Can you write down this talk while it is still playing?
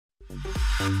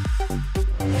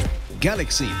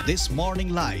Galaxy This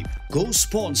Morning Live,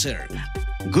 co-sponsor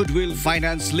Goodwill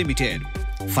Finance Limited,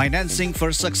 financing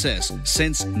for success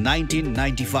since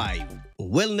 1995.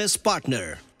 Wellness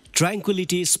partner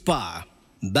Tranquility Spa,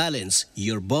 balance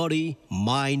your body,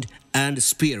 mind and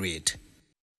spirit.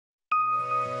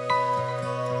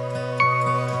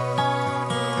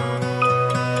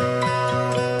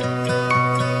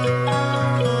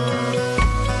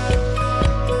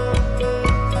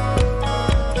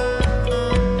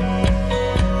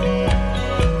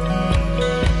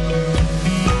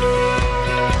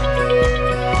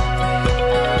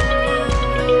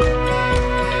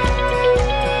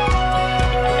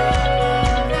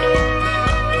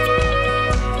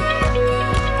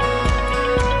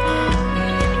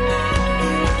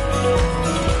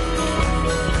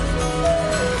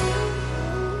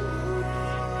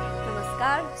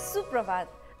 सुप्रभात।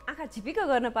 आँखा झिपिक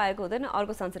गर्न पाएको हुँदैन,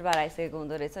 अर्को संसारबार आइसकेको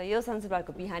हुँदो रहेछ। यो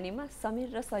संसारबारको बिहानीमा समीर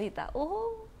र सरिता। ओहो,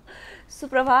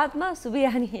 सुप्रभातमा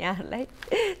सुबिहानी यहाँहरूलाई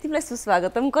तिमीलाई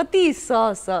सुस्वागतम। कति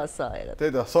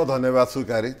त्यही त धन्यवाद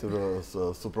सुकारी तिम्रो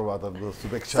सुप्रभातको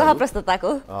शुभेच्छा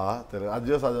सहप्रस्तुताको। त्यही आज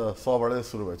सबाटै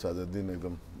सुरु भएछ। आज दिन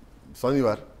एकदम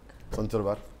शनिबार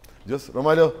जस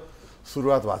रमाइलो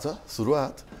सुरुवात भएको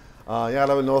छ।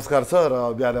 यहाँलाई नमस्कार छ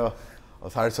र बिहान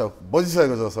 6:30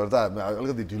 बजिसकेको छ सर। त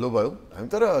अलिकति ढिलो भयो हामी,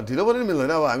 तर ढिलो पनि मिल्दैन।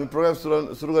 अब हामी प्रोग्राम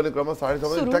सुरु गर्ने क्रममा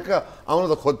 6:30 ठ्याक्क आउन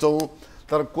त खोज्छौँ,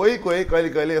 तर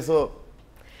कहिले यसो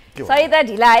सही त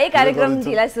ढिला है, कार्यक्रम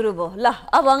ढिला सुरु भयो। ल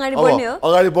अब अगाडि बढ्ने हो।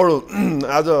 अगाडि बढौँ।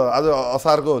 आज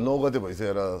असारको 9 गते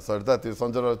भइसक्यो र सर त त्यो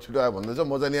सञ्चार छिटो आयो भन्दैछ।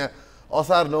 म चाहिँ यहाँ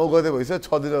असार 9 गते भइसक्यो,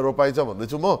 6 दिन रोपाइ छ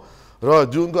भन्दैछु म। र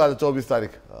जुनको आज 24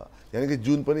 तारिक, यानि कि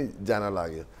जुन पनि जान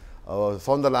लाग्यो। अब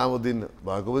सबभन्दा लामो दिन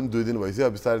भएको पनि 2 दिन भइसक्यो।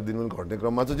 बिस्तारै दिन पनि घट्ने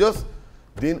क्रममा छ। जस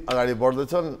दिन अगाडि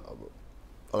बढ्दैछन्, अब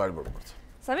अगाडि बढ्नुपर्छ।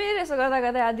 समीर, यसो गर्दा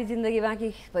गर्दै आधी जिन्दगी बाँकी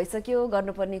भइसक्यो।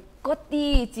 गर्नुपर्ने कति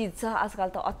चिज छ। आजकल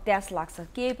त अत्यास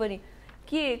लाग्छ।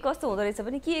 के कस्तो हुँदो रहेछ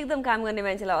भने, के एकदम काम गर्ने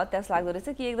मान्छेलाई अत्यास लाग्दो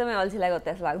रहेछ, कि एकदमै अल्छीलाई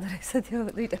अत्यास लाग्दो रहेछ। त्यो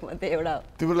दुईटा मध्ये एउटा हो।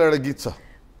 तिमीलाई एउटा गीत छ,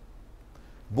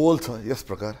 बोल छ यस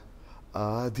प्रकार: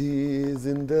 आधी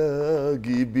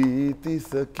जिन्दगी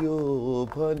बितिसक्यो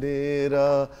भनेर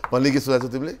भन्ने गीत सुनेको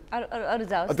छौ तिमीले? अरु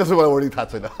जाऊ। त्यसो मलाई वर्डिङ थाहा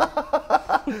छैन।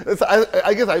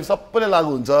 आई गेस हामी सबैले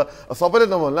लागु हुन्छ। सबैले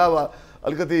नभन्ला अब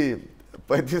अलिकति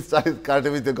 35-40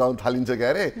 काटेपछि त्यो गाउन थालिन्छ क्या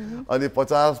अरे, अनि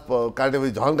 50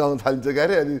 काटेपछि झन् गाउन थालिन्छ क्या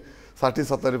अरे, अनि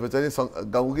 60-70 रुपियाँ चाहिँ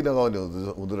गाउँ कि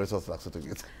नगाउने हुँदो रहेछ जस्तो लाग्छ त्यो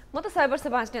गीत। म त 100 वर्ष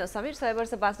बाँच्ने हो समीर। 100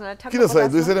 वर्ष बाँच्नलाई ठक्क किन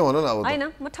 100-200 नै भन न। अब हैन,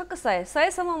 म ठक्क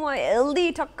 100 सम्म म हेल्दी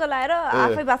ठक्क लाएर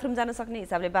आफै बाथरुम जान सक्ने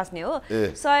हिसाबले बाँच्ने हो।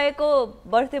 100 को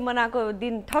बर्थडे मनाएको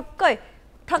दिन ठक्क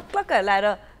लाएर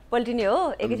पल्टिने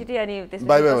हो एकैचोटि। अनि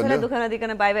त्यसपछि कसैलाई दुःख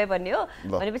नदिकन बाई बाई भन्ने हो।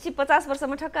 भनेपछि 50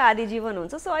 वर्षमा ठक्क आधी जीवन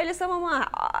हुन्छ। सो अहिलेसम्म म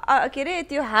के अरे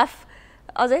त्यो हाफ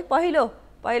अझै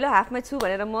पहिलो हाफमै छु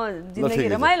भनेर म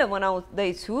जिन्दगी रमाइलो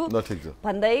मनाउँदैछु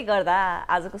भन्दै गर्दा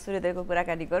आजको सूर्योदयको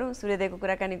कुराकानी गरौँ। सूर्योदयको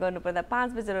कुराकानी गर्नुपर्दा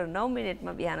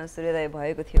 5:09 बिहान सूर्योदय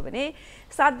भएको थियो भने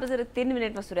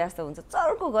 7:03 सूर्यास्त हुन्छ।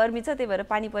 चर्को गर्मी छ, त्यही भएर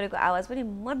पानी परेको आवाज पनि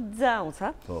मजा आउँछ।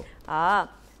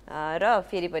 र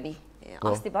फेरि पनि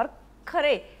अस्ति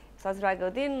भर्खरै सजुराको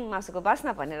दिन मासुको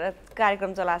बास्ना भनेर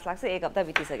कार्यक्रम चलास लाग्छ। 1 हप्ता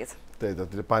बितिसकेछ। त्यही त,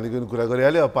 त्यो पानीको कुरा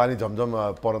गरिहाल्यो। अब पानी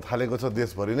झमझम पर्न थालेको छ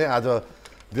देशभरि नै। आज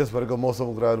देशभरिको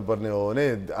मौसमको कुरा गर्नुपर्ने हो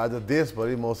भने आज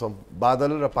देशभरि मौसम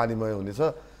बादल र पानीमय हुनेछ।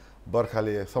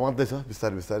 बर्खाले समात्दैछ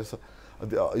बिस्तारै।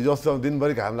 हिजो अस्ति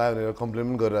दिनभरि घाम लाग्यो भनेर कम्प्लेन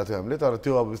पनि गरिरहेको थियो हामीले, तर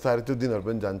त्यो अब बिस्तारै त्यो दिनहरू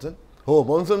पनि जान्छन्। हो,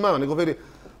 मनसुनमा भनेको फेरि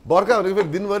बर्खा भनेको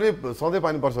फेरि दिनभरि सधैँ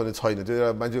पानी पर्छ भन्ने छैन। त्यो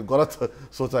एउटा मान्छेको गलत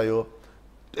सोचाइ हो।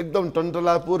 एकदम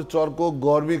टन्टलापुर चर्को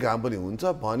गर्मी घाम पनि हुन्छ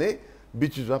भने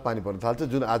बिचमा पानी पर्न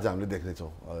थाल्छ, जुन आज हामीले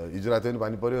देख्नेछौँ। हिजो राति पनि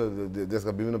पानी पर्यो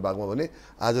देशका विभिन्न भागमा भने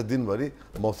आज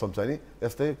दिनभरि मौसम चाहिँ नि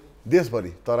यस्तै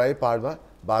देशभरि तराई पाहाडमा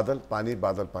बादल पानी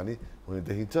हुने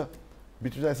देखिन्छ।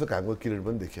 बिचमा यसो घामको किरण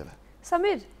पनि देखिएला।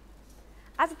 समीर,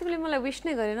 आज तिमीले मलाई विश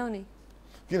नै गरेनौ नि?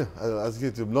 किन? आज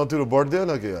के त्यो न तिम्रो बर्थडे हो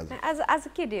न के? आज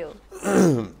के डे हो?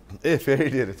 ए, फेरी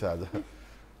डे रहेछ आज।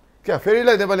 क्या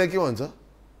फेरीलाई नेपालीमा के भन्छ?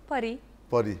 परी।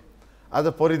 आज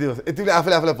परी दिवस। तिमीले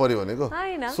आफूलाई परी भनेको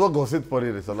स्वघोषित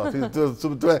परी रहेछ। ल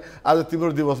त्यो आज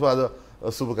तिम्रो दिवसमा आज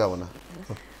शुभकामना।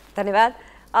 धन्यवाद।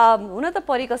 हुन त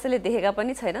परी कसैले देखेका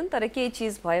पनि छैनन्, तर केही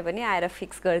चिज भयो भने आएर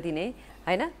फिक्स गरिदिने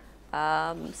हैन।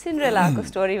 सिन्ड्रेलाको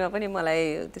स्टोरीमा पनि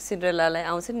मलाई त्यो सिन्ड्रेलालाई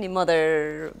आउँछ नि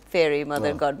मदर फेरी,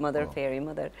 मदर गड मदर फेरी,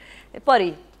 मदर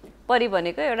परी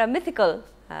भनेको एउटा मिथिकल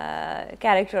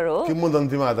क्यारेक्टर हो।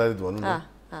 किंवदन्तीमा आधारित भनौँ न।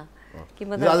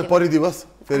 किंवदन्ती। आज परी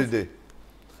दिवस, फेरी डे।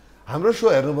 हाम्रो सो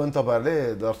हेर्नुभयो भने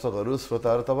तपाईँहरूले दर्शकहरू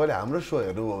श्रोताहरू, तपाईँले हाम्रो सो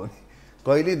हेर्नुभयो भने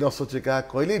कहिले नसोचेका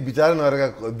कहिले विचार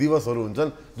नगरेका दिवसहरू हुन्छन्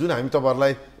जुन हामी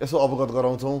तपाईँहरूलाई यसो अवगत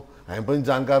गराउँछौँ हामी पनि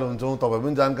जानकार हुन्छौँ तपाईँ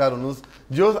पनि जानकार हुनुहोस्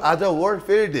जो आज वर्ल्ड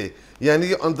फेरी डे यानि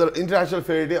कि इन्टरनेसनल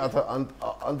फेरी डे अथवा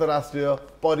अन्तर्राष्ट्रिय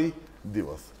परी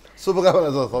दिवस शुभकामना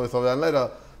छ सबैजनालाई र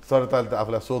सरताले त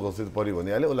आफूलाई सो घोषित परी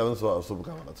भनिहाल्यो उसलाई पनि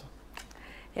शुभकामना छ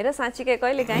हेर साँच्चीकै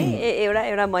कहिलेकाहीँ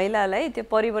एउटा महिलालाई त्यो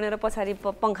परी बनेर पछाडि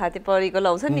पङ्खा त्यो परीको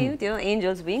लाउँछ नि त्यो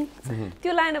एन्जल्स विङ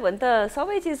त्यो लाएन भने त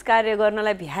सबै चिज कार्य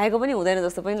गर्नलाई भ्याएको पनि हुँदैन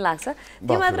जस्तो पनि लाग्छ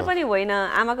त्यो मात्र पनि होइन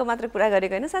आमाको मात्र कुरा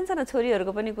गरेको होइन सानसानो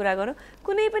छोरीहरूको पनि कुरा गरौँ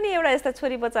कुनै पनि एउटा यस्ता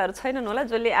छोरी बच्चाहरू छैनन् होला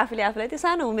जसले आफूलाई त्यो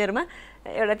सानो उमेरमा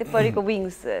एउटा त्यो परीको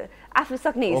विङ्स आफूले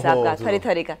सक्ने हिसाबका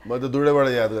थरीथरीका म त दुर्डेबाट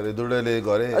याद गरेँ दुर्डेले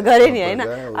गरे नि होइन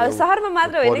अब सहरमा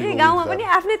मात्र होइन कि गाउँमा पनि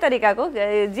आफ्नै तरिकाको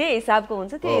जे हिसाबको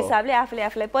हुन्छ त्यो हिसाबले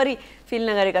आफूलाई परी फिल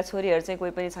नगरेका छोरीहरू चाहिँ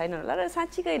कोही पनि छैनन् होला र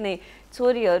साँच्चीकै नै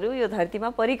छोरीहरू यो धरतीमा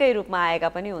परीकै रूपमा आएका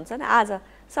पनि हुन्छन् आज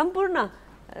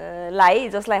सम्पूर्णलाई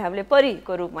जसलाई हामीले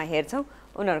परीको रूपमा हेर्छौँ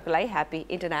उनीहरूको लागि ह्याप्पी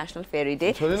इन्टरनेसनल फेरी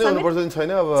डे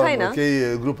छैन अब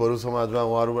केही ग्रुपहरू समाजमा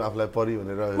उहाँहरू आफूलाई परी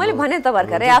भनेर मैले भने त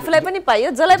भर्खरै आफूलाई पनि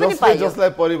पाइयो जसलाई पनि पाइयो जसलाई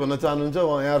परी भन्न चाहनुहुन्छ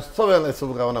यहाँ सबैलाई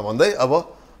शुभकामना भन्दै अब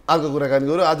अर्को कुराकानी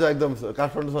गरौँ आज एकदम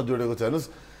काठमाडौँसँग जोडेको छ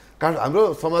हेर्नुहोस् हाम्रो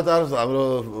समाचार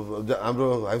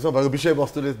हामीसँग भएको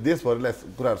विषयवस्तुले देशभरिलाई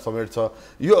कुराहरू समेट्छ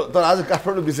यो तर आज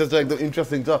काठमाडौँ विषय चाहिँ एकदम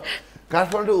इन्ट्रेस्टिङ छ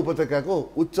काठमाडौँ उपत्यकाको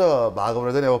उच्च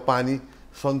भागबाट चाहिँ अब पानी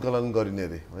सङ्कलन गरिने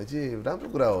अरे भनेपछि राम्रो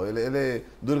कुरा हो यसले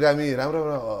दूरगामी राम्रो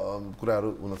कुराहरू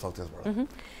हुनसक्छ यसबाट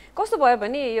कस्तो भयो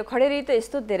भने यो खडेरी त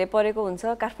यस्तो धेरै परेको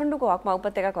हुन्छ काठमाडौँको हकमा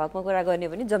उपत्यकाको हकमा कुरा गर्ने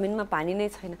भने जमिनमा पानी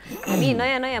नै छैन हामी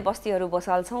नयाँ बस्तीहरू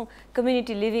बसाल्छौँ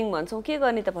कम्युनिटी लिभिङ भन्छौँ के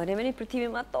गर्ने त भने पनि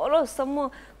पृथ्वीमा तलसम्म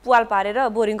पुवाल पारेर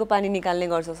बोरिङको पानी निकाल्ने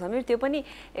गर्छौँ समीर त्यो पनि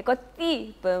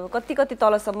कति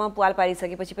तलसम्म पुवाल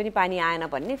पारिसकेपछि पनि पानी आएन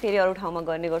भन्ने फेरि अरू ठाउँमा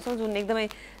गर्ने गर्छौँ जुन एकदमै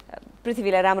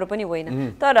पृथ्वीलाई राम्रो पनि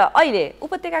होइन तर अहिले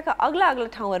उपत्यकाका अग्ला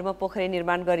ठाउँहरूमा पोखरी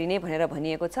निर्माण गरिने भनेर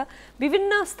भनिएको छ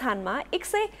विभिन्न स्थानमा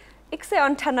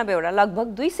 198वटा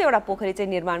लगभग 200वटा पोखरी चाहिँ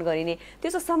निर्माण गरिने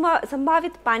त्यो चाहिँ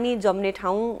सम्भावित पानी जम्ने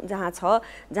ठाउँ जहाँ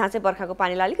चाहिँ बर्खाको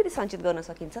पानीलाई अलिकति सञ्चित गर्न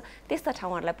सकिन्छ त्यस्ता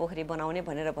ठाउँहरूलाई पोखरी बनाउने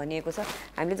भनेर भनिएको छ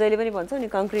हामीले जहिले पनि भन्छौँ नि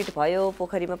कङ्क्रिट भयो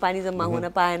पोखरीमा पानी जम्मा हुन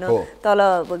पाएन तल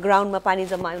ग्राउन्डमा पानी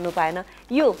जम्मा हुन पाएन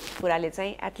यो कुराले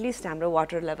चाहिँ एटलिस्ट हाम्रो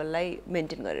वाटर लेभललाई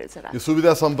मेन्टेन गरेर छ यो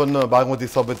सुविधा सम्पन्न बागमती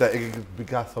सभ्यता एकीकृत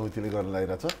विकास समितिले गर्न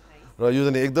लागिरहेछ र यो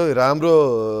चाहिँ एकदमै राम्रो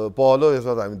पहल हो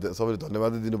यसमा हामी सबैले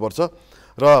धन्यवाद दिनुपर्छ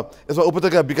र यसमा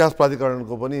उपत्यका विकास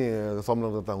प्राधिकरणको पनि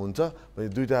संलग्नता हुन्छ भने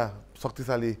दुईटा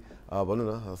शक्तिशाली भनौँ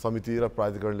न समिति र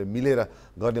प्राधिकरणले मिलेर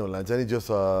गर्ने होला चाहिँ जो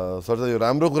सर्च यो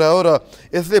राम्रो कुरा हो र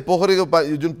यसले पोखरीको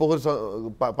जुन पोखरी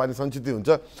पानी सञ्चित हुन्छ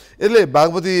यसले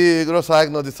बागमती र सहायक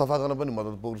नदी सफा गर्न पनि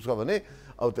मद्दत पुग्छ भने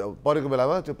अब परेको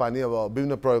बेलामा त्यो पानी अब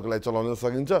विभिन्न प्रयोगको लागि चलाउन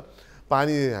सकिन्छ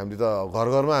पानी हामीले त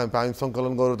घरमा हामी पानी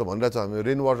सङ्कलन गरौँ त भनिरहेको छ हामी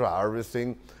रेन वाटर हार्भेस्टिङ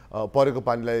परेको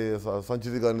पानीलाई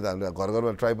सञ्चित गर्ने त हामीले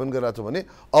घरमा ट्राई पनि गरिरहेको छौँ भने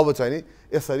अब चाहिँ नि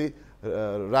यसरी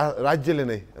राज्यले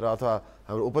नै र अथवा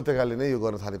हाम्रो उपत्यकाले नै यो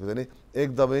गर्न थालेको चाहिँ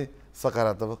एकदमै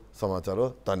सकारात्मक समाचार हो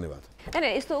धन्यवाद हैन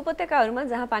यस्तो उपत्यकाहरूमा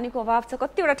जहाँ पानीको अभाव छ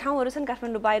कतिवटा ठाउँहरू छन्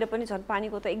काठमाडौँ बाहिर पनि छन्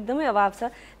पानीको त एकदमै अभाव छ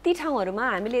ती ठाउँहरूमा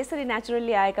हामीले यसरी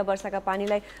नेचुरली आएका वर्षाका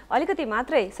पानीलाई अलिकति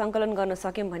मात्रै सङ्कलन गर्न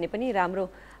सक्यौँ भने पनि राम्रो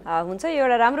हुन्छ यो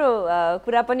एउटा राम्रो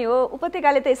कुरा पनि हो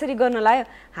उपत्यकाले त यसरी गर्न लायो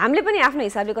हामीले पनि आफ्नो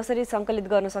हिसाबले कसरी सङ्कलित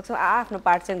गर्न सक्छौँ आफ्नो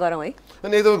पार्ट चाहिँ गरौँ है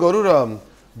अनि एकदमै गरौँ र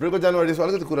ब्रेकको जानुअरी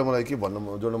अलिकति कुरा मलाई के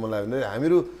जोड्न मन लाग्यो भने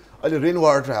हामीहरू अहिले रेन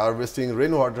वाटर हार्भेस्टिङ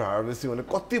भने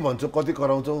कति भन्छौँ कति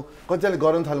कराउँछौँ कतिले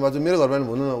गर्न थाल्नु भएको छ मेरो घरमा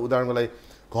भनौँ न उदाहरणको लागि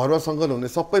घरमा सङ्कलन हुने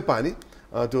सबै पानी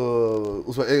त्यो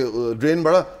उसमा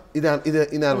ड्रेनबाट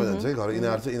इनारमा जान्छ कि घर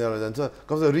इनार छ इनारमा जान्छ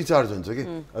कसैको रिचार्ज हुन्छ कि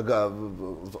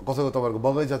कसैको तपाईँहरूको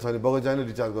बगैँचा छ भने बगैँचा नै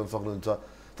रिचार्ज गर्न सक्नुहुन्छ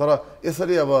तर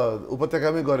यसरी अब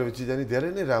उपत्यकामै गरेपछि चाहिँ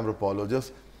धेरै नै राम्रो पहल हो जस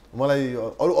मलाई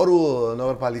अरू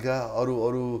नगरपालिका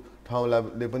अरू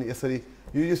ठाउँले पनि यसरी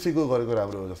यो सिको गरेको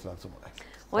राम्रो हो जस्तो लाग्छ मलाई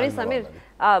हो नि समीर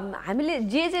हामीले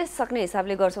जे सक्ने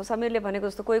हिसाबले गर्छौँ समीरले भनेको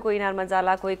जस्तो कोही इनारमा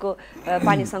जाला कोहीको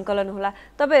पानी सङ्कलन होला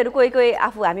तपाईँहरू कोही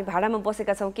आफू हामी भाडामा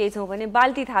बसेका छौँ केही छौँ भने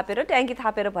बाल्टी थापेर ट्याङ्की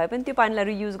थापेर भए पनि त्यो पानीलाई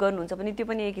रियुज गर्नुहुन्छ भने त्यो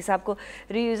पनि एक हिसाबको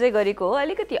रियुजै गरेको हो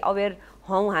अलिकति अवेर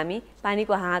हौँ हामी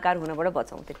पानीको हाहाकार हुनबाट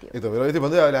बचाउँ त्यति हो एकदमै यति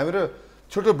भन्दै अहिले हामीहरू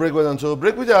छोटो ब्रेकमा जान्छौँ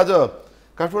ब्रेकपछि आज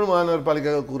काठमाडौँ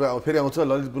महानगरपालिकाको कुरा फेरि आउँछ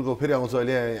ललितपुरको फेरि आउँछ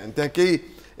अहिले त्यहाँ केही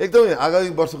एकदमै आगामी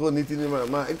वर्षको नीति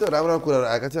निर्माणमा एकदम राम्रो कुराहरू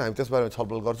आएका छन् हामी त्यसबारेमा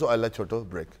छलफल गर्छौँ अहिले छोटो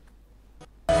ब्रेक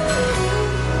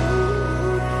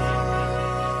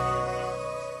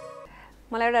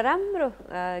मलाई एउटा राम्रो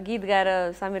गीत गाएर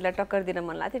समीरलाई टक्कर दिन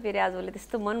मन लाग्थ्यो फेरि आजले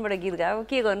त्यस्तो मनबाट गीत गायो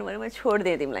के गर्नु भने मैले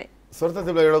छोडिदिएँ तिमीलाई सर त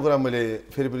तिमीलाई एउटा कुरा मैले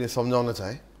फेरि पनि सम्झाउन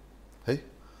चाहेँ है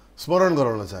स्मरण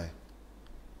गराउन चाहेँ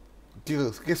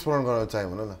के स्मरण गराउन चाहेँ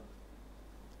भन न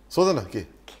सोध न के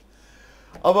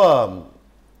अब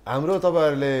हाम्रो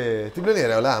तपाईहरुले तिमीले नि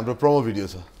हेरे होला हाम्रो प्रोमो भिडियो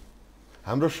छ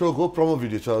हाम्रो शोको प्रोमो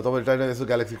भिडियो छ तपाईले टाइटल यसो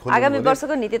ग्यालेक्सी खोल्नु आगामी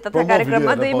वर्षको नीति तथा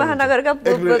कार्यक्रममा दुई महानगरका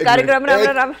कार्यक्रम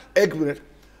राम्रो एक मिनेट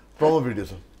प्रोमो भिडियो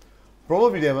छ प्रोमो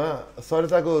भिडियोमा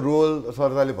सरिताको रोल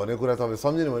सरिताले भनेको कुरा तपाईले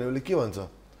सम्झिनु भने उसले के भन्छ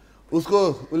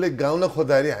उसले गाउन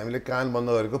खोज्दाखेरि हामीले कान बन्द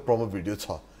गरेको प्रोमो भिडियो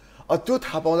छ त्यो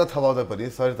थाहा पाउँदा पनि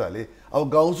सरिताले अब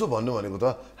गाउँछु भन्नु भनेको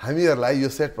त हामीहरुलाई यो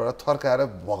सेटबाट थर्काएर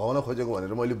भगाउन खोजेको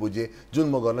भनेर मैले बुझेँ जुन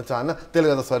म गर्न चाहन्न त्यसले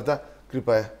गर्दा सरिता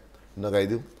कृपया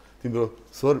नगाइदिऊ तिम्रो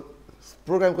स्वर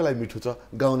प्रोग्रामको लागि मिठो छ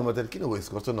गाउनमा चाहिँ किन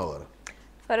वेस्ट गर्छौ नगर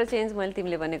फर चेन्ज मैले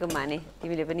तिमीले भनेको माने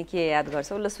तिमीले पनि के याद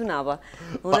गर्छौ ल सुन अब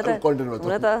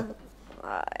हुन त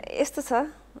यस्तो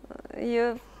छ यो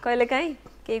कहिलेकाहीँ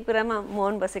केही कुरामा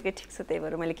मन बसेकै ठिक छ त्यही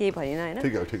भएर मैले केही भनिनँ हैन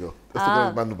ठिक हो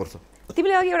यस्तो मान्नुपर्छ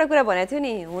तिमीले अघि एउटा कुरा भनेको थियौ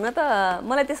नि हुन त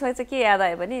मलाई त्यसमा चाहिँ के याद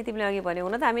आयो भने तिमीले अघि भन्यौ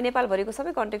हुन त हामी नेपालभरिको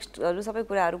सबै कन्टेक्स्टहरू सबै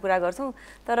कुराहरू कुरा गर्छौँ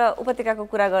तर उपत्यकाको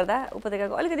कुरा गर्दा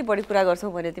उपत्यकाको अलिकति बढी कुरा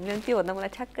गर्छौँ भने तिमीले त्योभन्दा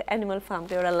मलाई ठ्याक्क एनिमल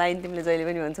फार्मको एउटा लाइन तिमीले जहिले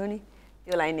पनि भन्छौ नि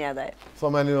त्यो लाइन याद आयो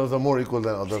some animals are more equal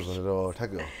than others भनेर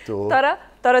ठ्याक्क त्यो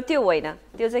तर त्यो होइन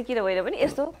त्यो चाहिँ किन होइन भने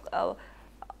यस्तो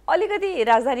अलिकति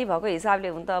राजधानी भएको हिसाबले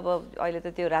हुन त अब अहिले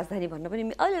त त्यो राजधानी भन्न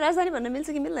पनि अहिले राजधानी भन्न मिल्छ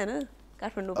कि मिल्दैन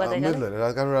काठमाडौँ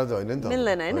उपत्यका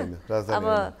मिल्दैन हैन अब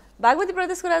बागमती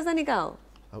प्रदेशको राजधानी कहाँ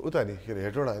हो उता नि के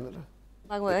हेटौडा हैन र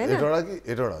बागमती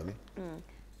हेटौडा हो नि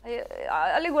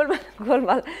अलि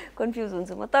गोलमाल कन्फ्युज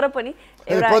हुन्छु म तर पनि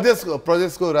एउटा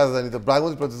प्रदेशको राजधानी त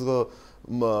बागमती प्रदेशको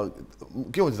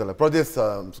के भन्छ त्यसलाई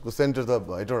प्रदेशको सेन्टर त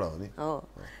हेटौडा हो नि हो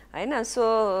हैन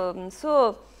सो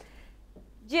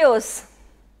जे होस्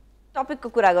टपिकको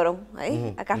कुरा गरौँ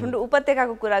है काठमाडौँ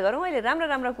उपत्यकाको कुरा गरौँ अहिले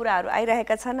राम्रा कुराहरू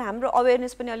आइरहेका छन् हाम्रो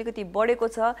अवेरनेस पनि अलिकति बढेको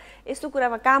छ यस्तो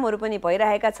कुरामा कामहरू पनि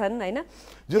भइरहेका छन् हैन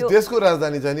जो देशको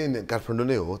राजधानी चाहिँ नि काठमाडौँ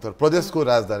नै हो तर प्रदेशको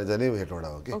राजधानी चाहिँ नि हेटौडा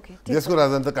हो कि देशको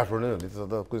राजधानी त काठमाडौँ नै हो नि त्यो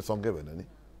त कुनै शङ्कै भएन नि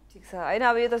ठिक छ हैन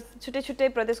अब यो त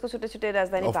छुट्टै प्रदेशको छुट्टै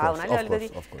राजधानी भए हुनाले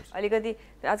अलिकति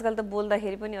आजकल त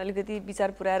बोल्दाखेरि पनि अलिकति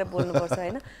विचार पुर्याएर बोल्नुपर्छ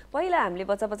हैन पहिला हामीले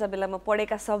बच्चा बेलामा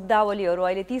पढेका शब्दावलीहरू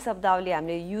अहिले ती शब्दावली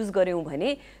हामीले युज गर्यौं भने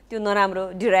त्यो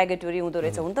नराम्रो डिरेगेटोरी हुँदो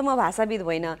रहेछ हुन त म भाषाविद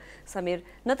होइन समीर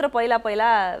नत्र पहिला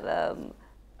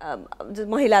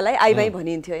महिलालाई आइमाई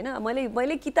भनिन्थ्यो हैन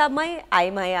मैले किताबमै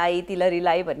आइमाई आई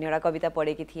तिलरीलाई भन्ने एउटा कविता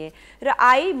पढेकी थिएँ र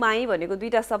आई माई भनेको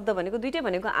दुईटा शब्द भनेको दुईटै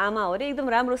भनेको आमा हो रे एकदम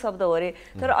राम्रो शब्द हो रे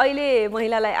तर अहिले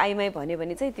महिलालाई आइमाई भन्यो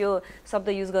भने चाहिँ त्यो शब्द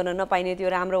युज गर्न नपाइने त्यो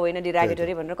राम्रो होइन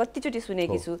डिरेगेटोरी भनेर कतिचोटि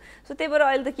सुनेकी छु सो त्यही भएर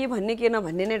अहिले त के भन्ने के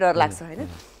नभन्ने नै डर लाग्छ हैन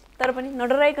तर पनि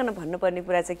नडराइकन भन्नुपर्ने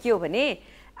कुरा चाहिँ के हो भने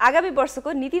आगामी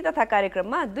वर्षको नीति तथा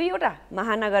कार्यक्रममा दुईवटा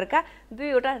महानगरका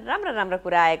दुईवटा राम्रा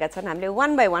कुरा आएका छन् हामीले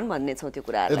वन बाइ वन भन्ने छौं त्यो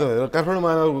कुराहरु काठमाडौँ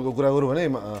महानगरको कुरा गरौँ भने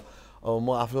म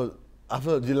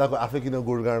आफ्नो जिल्लाको आफै किन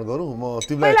गुणगान गरौँ म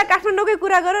तिमीलाई पहिला काठमाडौँकै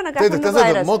कुरा गर न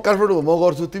काठमाडौँ म काठमाडौँ म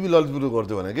गर्छु तिमी ललितपुर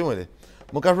गर्छौ भने के मैले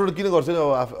म काठमाडौँ किन गर्छु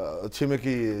अब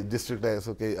छिमेकी डिस्ट्रिक्टलाई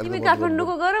यसो केही तिमी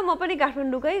काठमाडौँको गर म पनि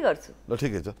काठमाडौँकै गर्छु ल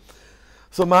ठिकै छ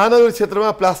सो महानगर क्षेत्रमा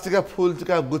प्लास्टिकका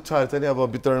फुलका गुच्छाहरू चाहिँ अब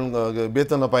वितरण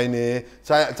बेच्न नपाइने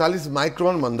 40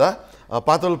 माइक्रोन भन्दा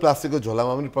पातलो प्लास्टिकको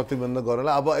झोलामा पनि प्रतिबन्ध गरेर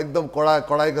अब एकदम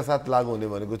कडाइका साथ लागू हुने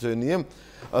भनेको चाहिँ नियम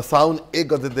साउन 1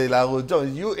 गतेदेखि लागू हुन्छ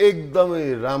यो एकदमै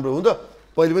राम्रो हुन्छ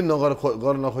पहिले पनि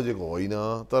गर्न नखोजेको होइन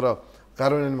तर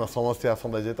कार्यान्वयनमा समस्या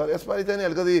सधैँ छ तर यसपालि चाहिँ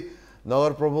अलिकति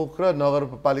नगर प्रमुख र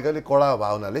नगरपालिकाले कडा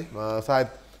भावनाले सायद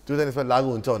त्यो चाहिँ यसमा लागू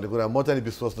हुन्छ भन्ने कुरा म चाहिँ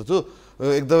विश्वस्त छु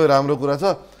एकदमै राम्रो कुरा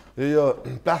छ यो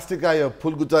प्लास्टिकका यो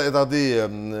फुलगुच्चा यताउति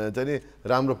चाहिँ नि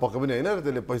राम्रो पक्क पनि होइन र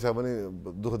त्यसले पैसा पनि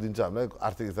दुःख दिन्छ हामीलाई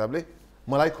आर्थिक हिसाबले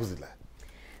मलाई खुसी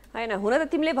लाग्यो हैन हुन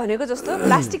त तिमीले भनेको जस्तो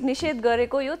प्लास्टिक निषेध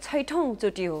गरेको यो 6औं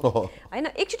चोटी हो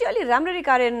हैन एकचोटी अलि राम्ररी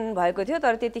कार्यान्वयन भएको थियो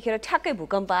तर त्यतिखेर ठ्याक्कै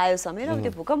भूकम्प आयो समेत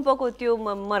त्यो भूकम्पको त्यो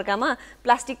मर्कामा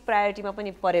प्लास्टिक प्रायोरिटीमा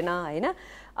पनि परेन हैन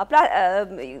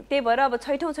त्यही भएर अब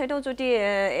 6औं चोटी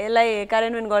यसलाई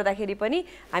कार्यान्वयन गर्दाखेरि पनि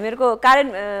हामीहरुको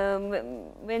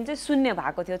कार्यान्वयन चाहिँ शून्य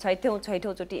भएको थियो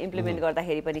 6औं चोटी इम्प्लिमेन्ट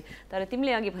गर्दाखेरि पनि तर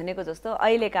तिमीले अघि भनेको जस्तो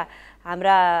अहिलेका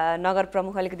हाम्रा नगर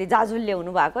प्रमुख अलिकति जाजुलले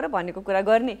हुनु भएको र भनेको कुरा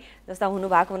गर्ने जस्ता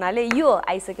हुनु भएको हुनाले यो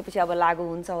आइसकेपछि अब लागू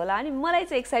हुन्छ होला अनि मलाई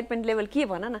चाहिँ एक्साइटमेन्ट लेभल के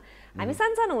भन न हामी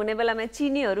सानसानो हुने बेलामा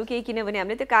चिनीहरु केही किन्यो भने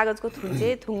हामीले त्यो कागजको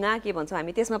थुङ्गा के भन्छौं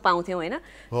हामी त्यसमा पाउँथ्यौं हैन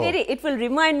फेरि it will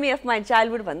remind me of my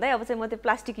childhood भन्दै अब चाहिँ म त्यो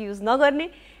प्लास्टिक युज नगर्ने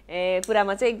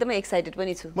कुरामा चाहिँ एकदमै एक्साइटेड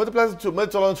पनि छु म त प्लास्टिक म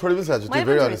चलाउन छोडि पनि सकेछु त्यो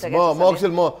भेरी अनेस्ट म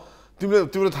अक्चुअली म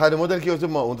तिम्रो थाहा छैन म चाहिँ के हुन्छ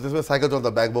म हुन्छ त्यसमा साइकल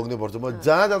चलाउँदा ब्याग बोक्नै पर्छ म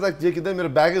जहाँ जाँदा जे किन्दा मेरो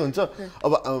ब्यागै हुन्छ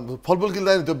अब फलफुल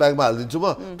किन्दा नि त्यो ब्यागमा हालिदिन्छु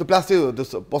म त्यो प्लास्टिक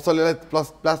पसलेलाई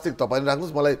प्लास्टिक तपाईले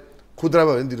राख्नुस् मलाई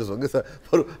खुद्रामा पनि दिनुहोस् भने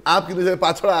बरु आप किन्नु चाहिँ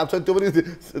 5-6 आप छ त्यो पनि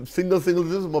सिंगल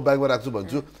दिनुहोस् म ब्यागमा राख्छु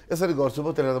भन्छु यसरी गर्छु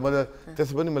म त्यसले गर्दा मैले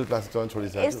त्यसै पनि मैले प्लास्टिक चलाउन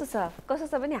छोडिसकेको यस्तो छ कस्तो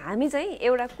छ भने हामी चाहिँ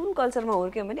एउटा कुन कल्चरमा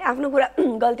हुर्क्यौं भने आफ्नो कुरा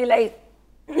गल्तीलाई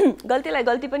गल्तीलाई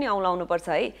गल्ती पनि औलाउनुपर्छ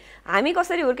है। हामी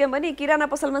कसरी हुर्क्यौँ भने किराना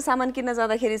पसलमा सामान किन्न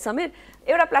जाँदाखेरि समेत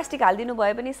एउटा प्लास्टिक हालिदिनु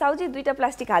भए पनि साउजी 2टा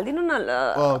प्लास्टिक हालिदिनु न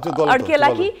अड्केला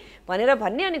कि भनेर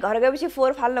भन्ने, अनि घर गएपछि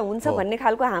फोहोर फाल्न हुन्छ भन्ने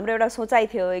खालको हाम्रो एउटा सोचाइ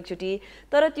थियो एकचोटि।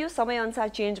 तर त्यो समयअनुसार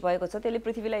चेन्ज भएको छ, त्यसले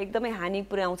पृथ्वीलाई एकदमै हानि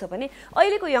पुर्याउँछ भने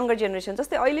अहिलेको यङ्गर जेनेरेसन,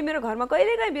 जस्तै अहिले मेरो घरमा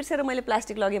कहिलेकाहीँ बिर्सेर मैले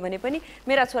प्लास्टिक लगेँ भने पनि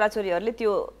मेरा छोराछोरीहरूले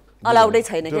त्यो अलाउडै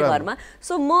छैन के घरमा।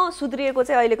 सो म सुध्रिएको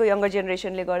चाहिँ अहिलेको यङ्गर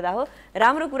जेनेरेसनले गर्दा हो।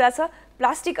 राम्रो कुरा छ,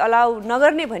 प्लास्टिक अलाउ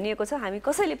नगर्ने भनिएको छ, हामी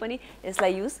कसैले पनि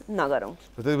यसलाई युज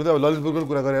नगरौँ। त्यसपछि अब ललितपुरको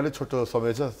कुरा गरिहाल्यो, छोटो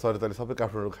समय छ, सरिताले सबै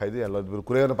काठमाडौँ खाइदिए, ललितपुर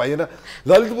कुरा गर्न पाइएन।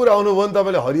 ललितपुर आउनुभयो भने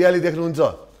तपाईँले हरियाली देख्नुहुन्छ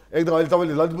एकदम। अहिले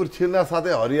तपाईँले ललितपुर छिर्न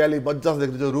साथै हरियाली मजास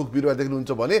देख्नुहुन्छ, रुख बिरुवा देख्नुहुन्छ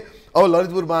भने अब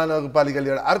ललितपुर महानगरपालिकाले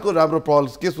एउटा अर्को राम्रो पहल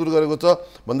के सुरु गरेको छ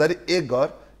भन्दाखेरि एक घर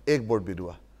एक बोट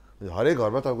बिरुवा। हरेक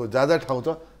घरमा तपाईँको जहाँ ठाउँ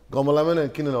छ गमलामै नै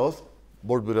किन नहोस्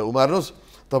बोट बिरुवा उमार्नुहोस्।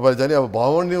 तपाईँले चाहिँ अब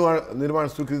भवन निर्माण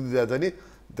स्वीकृति दिँदा चाहिँ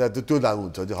त्यहाँ त्यो लागु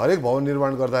हुन्छ। हरेक भवन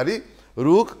निर्माण गर्दाखेरि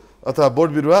रुख अथवा बोट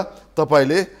बिरुवा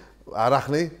तपाईँले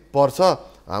राख्नै पर्छ।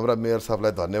 हाम्रा मेयर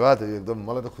साहबलाई धन्यवाद, एकदम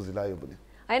मलाई त खुसी लाग्यो पनि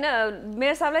हैन।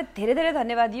 मेयर साहबलाई धेरै धेरै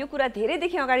धन्यवाद। यो कुरा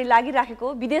धेरैदेखि अगाडि लागिराखेको,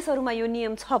 विदेशहरूमा यो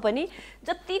नियम छ पनि।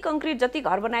 जति कङ्क्रिट जति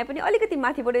घर बनाए पनि अलिकति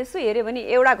माथिबाट यसो हेऱ्यो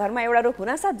भने एउटा घरमा एउटा रुख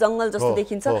हुनासाथ जङ्गल जस्तो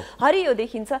देखिन्छ, हरियो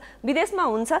देखिन्छ। विदेशमा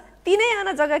हुन्छ तिनै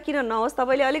आना जग्गा किन नहोस्,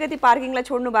 तपाईँले अलिकति पार्किङलाई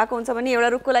छोड्नु भएको हुन्छ भने एउटा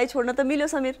रुखको लागि छोड्न त मिल्यो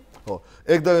समीर। हो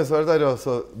एकदमै सर।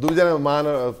 दुईजना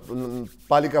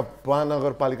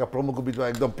महानगरपालिका प्रमुखको बिचमा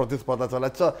एकदम प्रतिस्पर्धा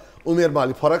चलाएको छ। उमेरमा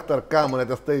अलिक फरक तर काम भने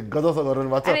त्यस्तै गजब गर्नु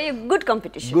भएको छ।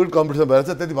 गुड कम्पिटिसन भएर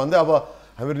छ। त्यति भन्दै अब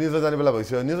हामीहरू न्युज जाने बेला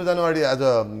भइसक्यो। न्युज जानु अगाडि आज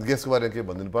गेस्टको बारेमा के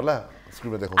भनिदिनु पर्ला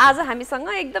स्क्रिनमा देखाउँ। आज हामीसँग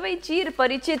एकदमै चिर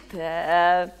परिचित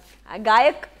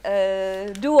गायक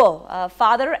Duo,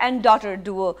 father and daughter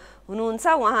Duo हुनुहुन्छ।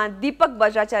 उहाँ दीपक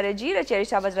बज्राचार्यजी र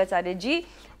चेरिसा बज्राचार्यजी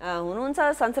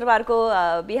हुनुहुन्छ। संसारबारको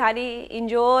बिहानी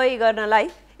इन्जोय गर्नलाई,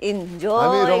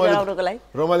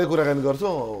 रमाइलो कुराकानी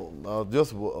गर्छौँ।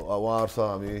 जस उहाँहरूसँग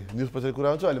हामी न्युज पछि कुरा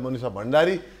हुन्छ। अहिले Manisha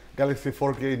Bhandari galaxy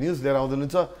 4K news लिएर आउँदै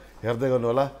हुनुहुन्छ। हेर्दै गर्नु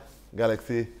होला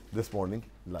galaxy this morning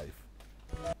live.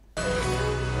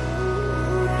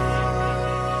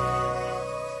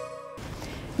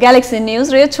 Galaxy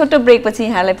news र यो छोटो ब्रेक पछि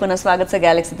यहाँलाई पुनः स्वागत छ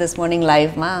ग्यालेक्सी दिस मर्निङ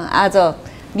लाइभमा। आज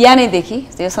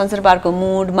बिहानैदेखि यो संसारबारको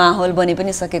मुड माहौल बनि पनि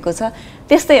सकेको छ।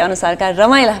 त्यस्तै अनुसारका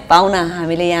रमाइला पाहुना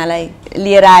हामीले यहाँलाई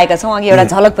लिएर आएका छौँ। अघि एउटा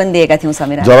झलक पनि दिएका थियौँ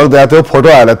समीरा। झलक दिएको थियो, फोटो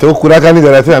हालेको थियो, कुराकानी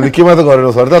गरेको थियो। हामी केमा त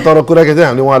गरेनौँ सर, तर कुराकानी चाहिँ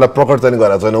हामीले उहाँलाई प्रकट चाहिँ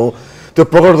गरेका छैनौँ। त्यो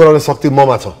प्रकट गराउने शक्ति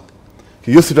ममा छ कि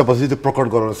यो सिटेपछि त्यो प्रकट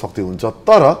गराउने शक्ति हुन्छ।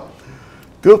 तर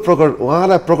त्यो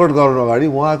उहाँलाई प्रकट गराउनु अगाडि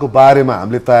उहाँको बारेमा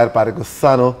हामीले तयार पारेको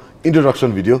सानो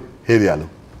इन्ट्रोडक्सन भिडियो हेरिहालौँ।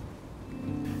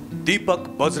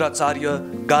 दीपक बज्राचार्य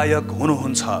गायक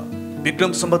हुनुहुन्छ।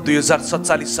 विक्रम सम्वत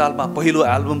 2047 सालमा पहिलो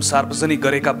एल्बम सार्वजनिक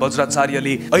गरेका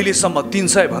बज्राचार्यले अहिलेसम्म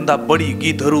 300 भन्दा बढी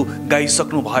गीतहरू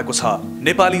गाइसक्नु भएको छ।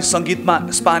 नेपाली संगीतमा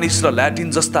स्पेनिस र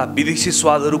ल्याटिन जस्ता विदेशी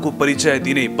स्वादहरूको परिचय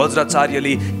दिने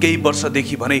बज्राचार्यले केही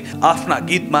वर्षदेखि भने आफ्ना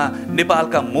गीतमा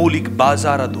नेपालका मौलिक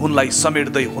बाजा र धुनलाई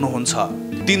समेट्दै हुनुहुन्छ।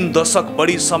 3 दशक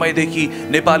बढी समयदेखि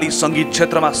नेपाली संगीत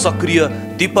क्षेत्रमा सक्रिय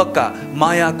दीपकका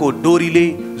मायाको डोरीले,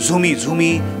 झुमी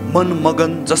झुमी, मन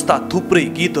मगन जस्ता थुप्रै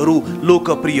गीतहरू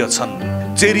लोकप्रिय छन्।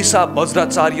 चेरिसा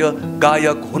बज्राचार्य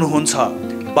गायक हुनुहुन्छ।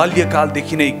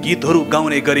 बाल्यकालदेखि नै गीतहरू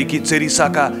गाउने गरेकी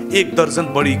चेरिसाका 1 दर्जन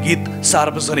बढी गीत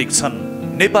सार्वजनिक छन्।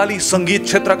 नेपाली संगीत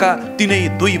क्षेत्रका तिनै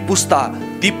 2 पुस्ता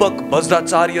दीपक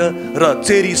बज्राचार्य र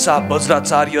चेरिसा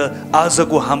बज्राचार्य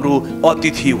आजको हाम्रो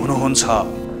अतिथि हुनुहुन्छ।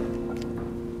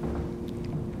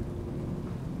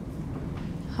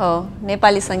 हो,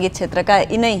 नेपाली संगीत क्षेत्रका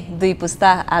यिनै 2 पुस्ता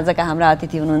आजका हाम्रा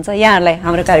अतिथि हुनुहुन्छ। यहाँहरूलाई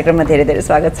हाम्रो कार्यक्रममा धेरै धेरै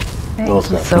स्वागत छ।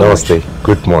 नमस्कार। नमस्ते।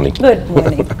 Good morning. Good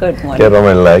morning. Good morning. के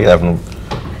रमाइलो लाग्यो आफ्नो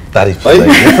तारिफ है।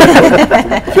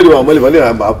 फेरि मैले भने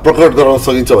प्रकट गराउन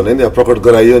सकिन्छ भने नि प्रकट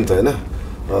गराइयो नि त हैन।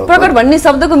 प्रकट भन्ने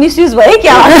शब्दको मिसयुज भयो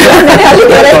क्या?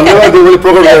 धन्यवाद दिदी,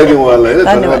 प्रकट गराइदिनु उहाँलाई हैन।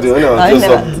 धन्यवाद दिनु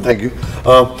हैन। Thank you.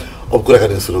 अब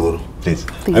कुराकानी सुरु गरौँ।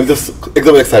 हामी त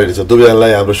एकदम एक्साइटेड छ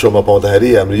दुवैजनालाई हाम्रो शोमा पाउँदाखेरि।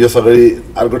 हाम्रो यो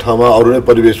अगाडि अर्को ठाउँमा अरू नै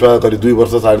परिवेशमा करिब 2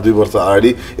 वर्ष 2.5 वर्ष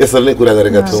अगाडि यसरी नै कुरा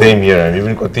गरेका थियौँ। Same here. हामी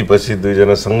पनि कति पछि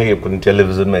दुईजना सँगै पनि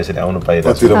टेलिभिजनमा यसरी आउन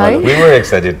पाइरहेको छ। We were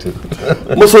excited to.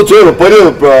 म सोच्छु पहिलो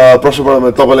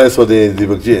प्रश्नबाट तपाईँलाई सोधेँ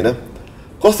दीपकजी हैन,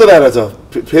 कस्तो लागेछ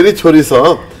फेरि छोरीसँग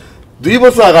 2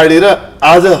 वर्ष अगाडि र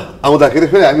आज आउँदाखेरि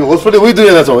फेरि हामी होस्टले उही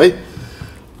दुईजना छौँ है।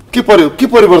 के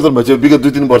परिवर्तन भएछ विगत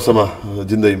 2-3 वर्षमा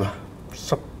जिन्दगीमा?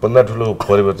 सबभन्दा ठुलो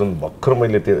परिवर्तन भर्खर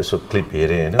मैले त्यो यसो क्लिप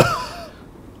हेरेँ होइन,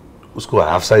 उसको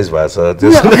हाफ साइज भएछ।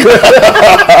 त्यो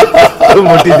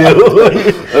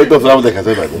एकदम राम्रो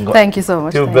देखाएको छ भाइ। Thank you so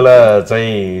much. त्यो बेला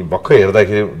चाहिँ भर्खर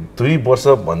हेर्दाखेरि 2 वर्ष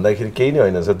भन्दाखेरि केही नै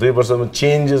होइन सर 2 वर्षमा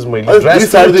चेन्जेस मैले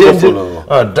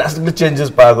ड्रास्टिकली चेन्जेस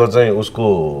पाएको चाहिँ उसको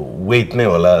वेट नै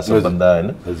होला सबभन्दा होइन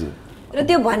र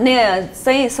त्यो भन्ने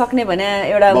चाहिँ सक्ने भने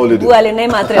एउटा बुवाले नै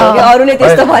मात्रै हो कि अरूले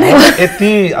त्यस्तो भने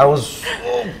यति आवाज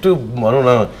त्यो भनौँ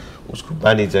न उसको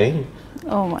बानी चाहिँ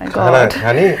खाना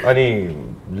खाने अनि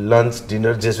लन्च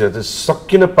डिनर जेसो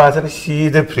सकिन पाएछ नि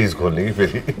सिधै फ्रिज खोल्ने कि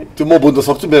फेरि त्यो म बुझ्न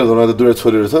सक्छु मेरो घरमा त दुईटा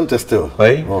छोरीहरू छन् त्यस्तै हो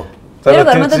है मेरो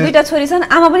घरमा त दुईटा छोरी छन्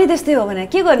आमा पनि त्यस्तै हो भने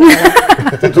के गर्ने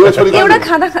एउटा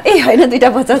खाना ए होइन दुईटा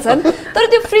बच्चा छन् तर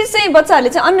त्यो फ्रिज चाहिँ बच्चाहरूले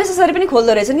चाहिँ अननेसेसरी पनि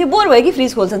खोल्दो रहेछन् कि बोर भयो कि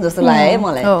फ्रिज खोल्छन् जस्तो लाग्यो है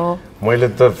मलाई मैले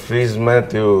त फ्रिजमा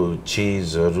त्यो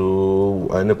चिजहरू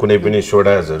होइन कुनै पनि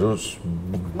सोडाजहरू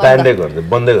बन्दै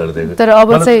गरिदिएको तर अब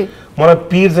चाहिँ मलाई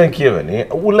पिर चाहिँ के भने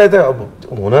उसलाई त अब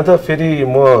हुन त फेरि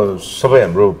म सबै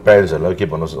हाम्रो प्यारेन्ट्सहरूलाई के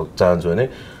भन्न चाहन्छु भने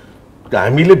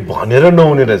हामीले भनेर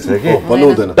नहुने रहेछ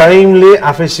कि टाइमले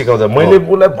आफै सिकाउँदा मैले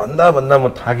उसलाई भन्दा म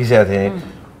थाकिसकेको थिएँ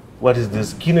वाट इज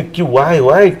दिस किन के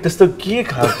वाइ त्यस्तो के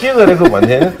गरेको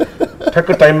भन्थे होइन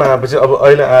ठ्याक्क टाइममा आएपछि अब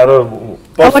अहिले आएर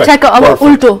अब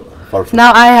उल्टो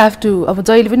नाउ आई हेभ टु अब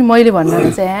जहिले पनि मैले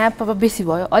भन्नु चाहिँ पापा बेसी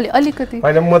भयो अलिकति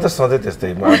होइन म त सधैँ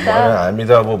त्यस्तै हामी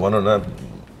त अब भनौँ न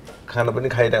खाना पनि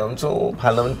खाइरहेको हुन्छौँ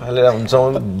फाल्न पनि फालिरहेको हुन्छौँ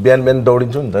बिहान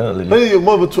दौडिन्छौँ नि त म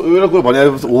एउटा कुरो भने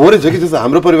हो रहेछ कि जस्तो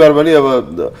हाम्रो परिवारमा नि अब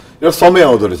एउटा समय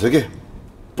आउँदो रहेछ कि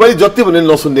प्रायः जति भने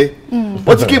नसुन्ने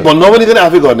पछि के भन्नु नभनिकन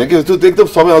आफै गर्ने कि त्यो एकदम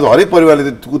समय आउँछ हरेक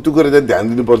परिवारले त्यो गरेर ध्यान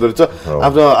दिनु पर्दो रहेछ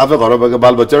आफ्नो घरमा भएको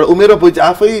बालबच्चा उमेर पछि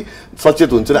आफै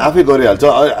सचेत हुन्छ आफै गरिहाल्छ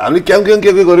हामीले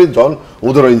के गरे झन्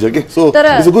हुँदो रहन्छ कि सो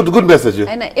गुड मेसेज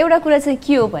होइन एउटा कुरा चाहिँ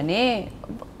के हो भने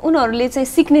उनीहरूले चाहिँ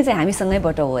सिक्ने चाहिँ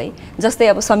हामीसँगैबाट हो है जस्तै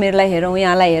अब समीरलाई हेरौँ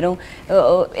यहाँलाई हेरौँ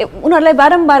उनीहरूलाई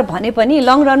बारम्बार भने पनि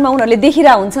लङ रनमा उनीहरूले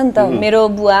देखिरहेको हुन्छ नि त मेरो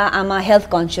बुवा आमा हेल्थ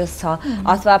कन्सियस छ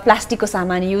अथवा प्लास्टिकको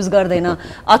सामान युज गर्दैन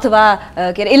अथवा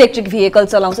के अरे इलेक्ट्रिक भेहिकल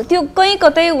चलाउँछ त्यो कहीँ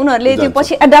कतै उनीहरूले त्यो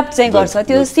पछि एडप्ट चाहिँ गर्छ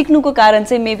त्यो सिक्नुको कारण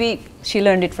चाहिँ maybe she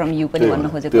learn it from you पनि भन्न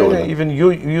खोजेको इभन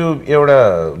यो एउटा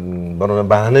भनौँ न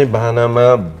बहानामा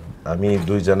हामी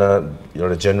दुईजना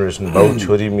एउटा जेनेरेसन बाउ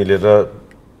छोरी मिलेर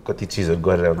कति चिजहरू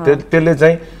गरेर त्यसले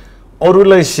चाहिँ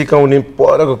अरूलाई सिकाउने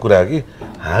परको कुरा कि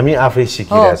हामी आफै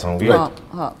सिकिरहेछौँ कि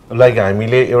लाइक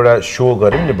हामीले एउटा सो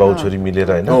गऱ्यौँ नि बाउ छोरी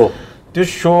मिलेर होइन त्यो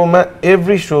सोमा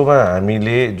एभ्री सोमा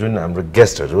हामीले जुन हाम्रो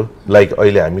गेस्टहरू लाइक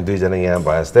अहिले हामी दुईजना यहाँ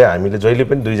भए जस्तै हामीले जहिले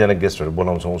पनि दुईजना गेस्टहरू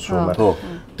बोलाउँछौँ सोमा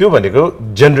त्यो भनेको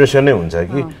जेनेरेसन नै हुन्छ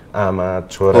कि आमा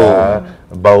छोरा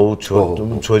बाउ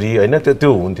छोरी होइन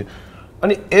त्यो हुन्थ्यो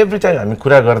अनि एभ्री टाइम हामी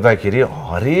कुरा गर्दाखेरि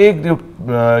हरेक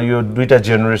यो दुईटा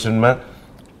जेनेरेसनमा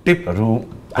टिपहरू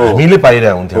हामीले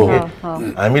पाइरहेको हुन्थ्यौँ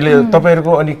कि हामीले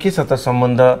तपाईँहरूको अनि के छ त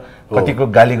सम्बन्ध कतिको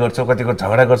गाली गर्छौँ कतिको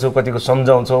झगडा गर्छौँ कतिको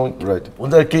सम्झाउँछौँ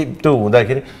हुन्छ के त्यो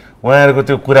हुँदाखेरि उहाँहरूको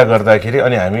त्यो कुरा गर्दाखेरि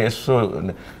अनि हामी यसो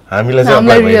हामीलाई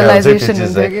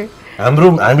चाहिँ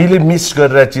हामीले मिस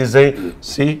गरेर चिज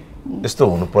चाहिँ यस्तो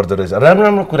हुनु पर्दो रहेछ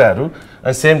राम्रो कुराहरू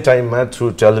अनि सेम टाइममा थ्रु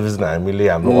टेलिभिजन हामीले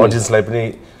हाम्रो अडियन्सलाई पनि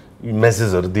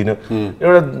मेसेजहरू दिनु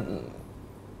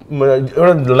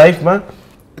एउटा लाइफमा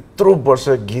यत्रो वर्ष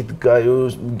गीत गायो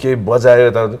केही बजायो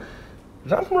त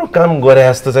राम्रो काम गरे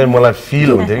जस्तो चाहिँ मलाई फिल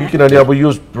हुन्थ्यो कि किनभने अब यो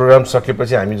प्रोग्राम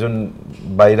सकेपछि हामी जुन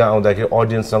बाहिर आउँदाखेरि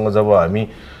अडियन्ससँग जब हामी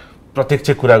प्रत्यक्ष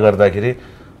कुरा गर्दाखेरि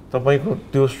तपाईँको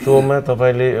त्यो सोमा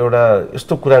तपाईँले एउटा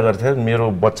यस्तो कुरा गर्थ्यो मेरो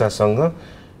बच्चासँग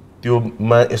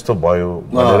त्योमा यस्तो भयो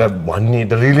भनेर भन्ने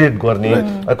रिलेट गर्ने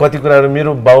कति कुराहरू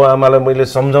मेरो बाउ आमालाई मैले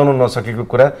सम्झाउन नसकेको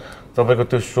कुरा तपाईँको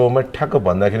त्यो सोमा ठ्याक्क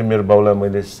भन्दाखेरि मेरो बाउलाई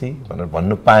मैले भनेर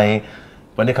भन्नु पाएँ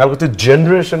भन्ने खालको त्यो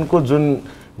जेनेरेसनको जुन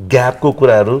ग्यापको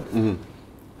कुराहरू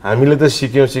हामीले त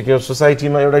सिक्यौँ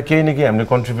सोसाइटीमा एउटा केही न केही हामीले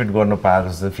कन्ट्रिब्युट गर्न पाएको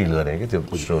जस्तो फिल गरेँ कि त्यो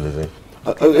सोले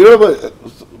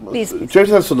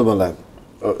चाहिँ सुन्नु मन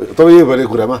लाग्यो तपाईँ यो भनेको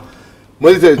कुरामा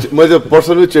मैले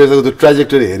पर्सनली चेयरको त्यो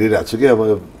ट्राजेक्टरी हेरिरहेको छु कि अब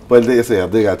पहिले त यसो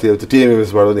हेर्दै गएको थिएँ त्यो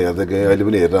टिएमएमएसबाट पनि हेर्दै गएँ अहिले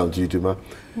पनि हेरेर आउँछु युट्युबमा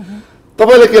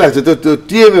तपाईँलाई के लाग्छ त्यो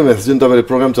टिएमएमएस जुन तपाईँले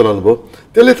प्रोग्राम चलाउनु भयो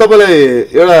त्यसले तपाईँलाई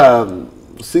एउटा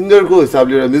सिङ्गरको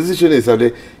हिसाबले एउटा म्युजिसियनको हिसाबले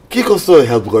के कस्तो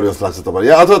हेल्प गर्यो जस्तो लाग्छ तपाईँलाई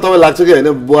या अथवा तपाईँलाई लाग्छ कि होइन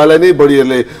बुवालाई नै बढी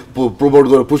यसले प्रमोट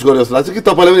गरेर पुस गर्यो जस्तो लाग्छ कि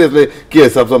तपाईँलाई पनि यसले के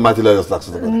हिसाबमा माथि लग्यो जस्तो लाग्छ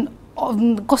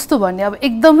तपाईँलाई कस्तो भन्ने अब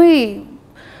एकदमै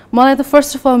मलाई त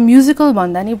फर्स्ट अफ अल म्युजिकल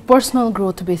भन्दा नि पर्सनल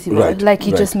ग्रोथ बेसी भयो लाइक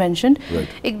हि जस्ट मेन्सन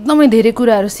एकदमै धेरै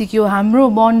कुराहरू सिक्यो हाम्रो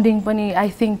बन्डिङ पनि आई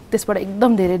थिङ्क त्यसबाट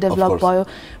एकदम धेरै डेभलप भयो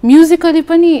म्युजिकली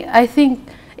पनि आई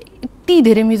थिङ्क यति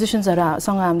धेरै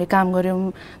म्युजिसियन्सहरूसँग हामीले काम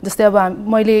गऱ्यौँ जस्तै अब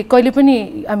मैले कहिले पनि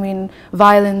आई मिन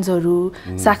भायोलिन्सहरू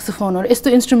स्याक्सोफोनहरू यस्तो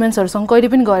इन्स्ट्रुमेन्ट्सहरूसँग कहिले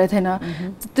पनि गरेको थिएन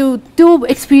त्यो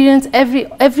experience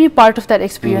every part of that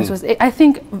experience was I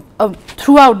think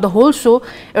through out the hole so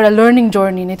एउटा लर्निङ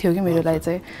जर्नी नै थियो कि मेरो लागि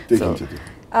चाहिँ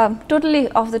टोटली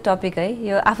अफ द टपिक है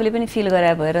यो आफूले पनि फिल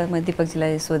गराए भएर मैले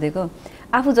दिपकजीलाई सोधेको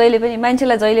आफू जहिले पनि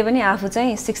मान्छेलाई जहिले पनि आफू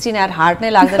चाहिँ 16 एट हार्ट नै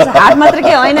लाग्दो रहेछ हार्ट मात्र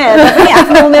के होइन हेर्दा पनि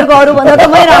आफ्नो उमेरको अरूभन्दा त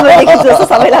मै राम्रो देखिन्छु जस्तो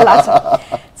सबैलाई लाग्छ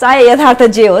चाहे यथार्थ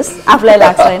जे होस् आफूलाई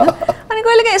लाग्छ होइन अनि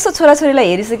कहिलेकाहीँ यसो छोराछोरीलाई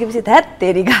हेरिसकेपछि ध्यात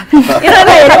तेरिका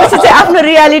यिनीहरूलाई हेरेपछि चाहिँ आफ्नो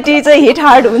रियालिटी चाहिँ हिट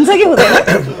हार्ड हुन्छ कि हुँदैन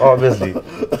अभियसली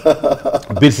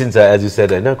बिर्सिन्छ एज यु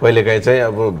सेड होइन कहिलेकाहीँ चाहिँ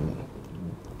अब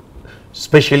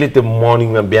स्पेसली त्यो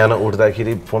मर्निङमा बिहान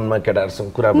उठ्दाखेरि फोनमा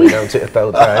केटाहरूसँग कुरा भइरहन्छ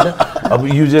यताउता होइन अब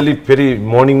युजली फेरि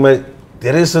मर्निङमा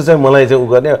धेरै जस्तो चाहिँ मलाई चाहिँ उ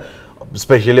गर्ने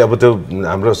स्पेसली अब त्यो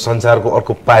हाम्रो संसारको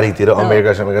अर्को पारीतिर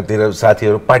अमेरिका समेकातिर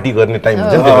साथीहरू पार्टी गर्ने टाइम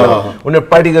हुन्छ नि त्यति बेला उनीहरू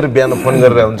पार्टी गरेर बिहान फोन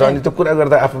गरेर हुन्छ अनि त्यो कुरा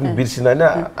गर्दा आफू पनि बिर्सिँदैन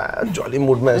होइन जली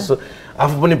मुडमा यसो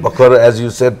आफू पनि भर्खर एज यु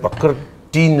सेड भर्खर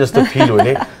टिन जस्तो फिल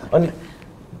हुने अनि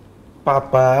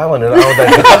पापा भनेर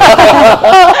आउँदाखेरि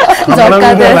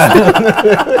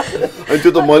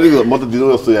त्यो त म त दिनु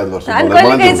जस्तो याद गर्छु अनि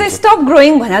कहिलेकाहीँ चाहिँ स्टप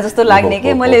ग्रोइङ भने जस्तो लाग्ने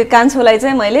कि मैले कान्छोलाई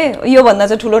चाहिँ मैले योभन्दा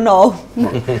चाहिँ ठुलो नहो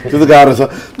त्यो त गाह्रो छ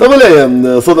तपाईँले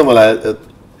सोध्नु मलाई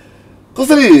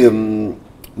कसरी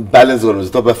ब्यालेन्स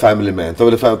गर्नुहुन्छ तपाईँ फ्यामिली म्यान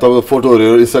तपाईँले तपाईँको फोटोहरू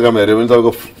हेऱ्यो इन्स्टाग्राम हेऱ्यो भने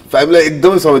तपाईँको फ्यामिलीलाई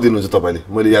एकदमै समय दिनुहुन्छ तपाईँले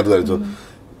मैले याद गरेको छु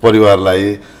परिवारलाई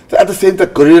एट द सेम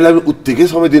त करियरलाई पनि उत्तिकै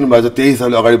समय दिनुभएको छ त्यही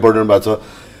हिसाबले अगाडि बढाउनु भएको छ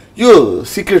यो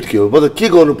सिक्रेट के हो मतलब के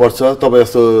गर्नुपर्छ तपाईँ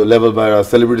जस्तो लेभलमा एउटा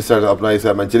सेलिब्रिटी स्टार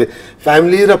अपनाइसकेको मान्छेले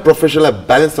फ्यामिली र प्रोफेसनलाई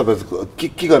ब्यालेन्स तपाईँ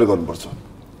के गरेर गर्नुपर्छ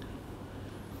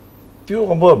त्यो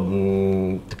अब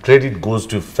credit goes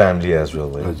to family as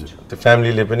well त्यो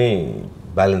फ्यामिलीले पनि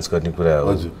ब्यालेन्स गर्ने कुरा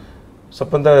हो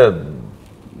सबभन्दा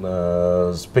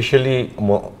स्पेसली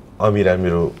म अमिरा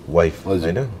मेरो वाइफ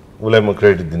होइन उसलाई म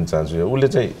क्रेडिट दिन चाहन्छु उसले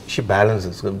चाहिँ सी ब्यालेन्स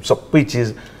सबै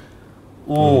चिज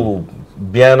ऊ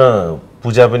बिहान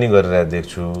पूजा पनि गरेर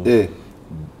देख्छु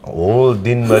होल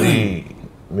दिनभरि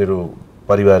मेरो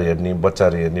परिवार हेर्ने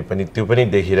बच्चाहरू हेर्ने पनि त्यो पनि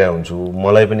देखिरहेको हुन्छु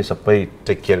मलाई पनि सबै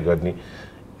टेक केयर गर्ने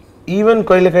इभन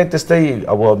कहिलेकाहीँ त्यस्तै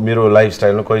अब मेरो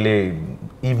लाइफस्टाइलमा कहिले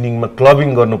इभिनिङमा क्लबिङ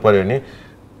गर्नु पर्यो भने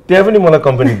त्यहाँ पनि मलाई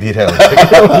कम्पनी दिइरहेको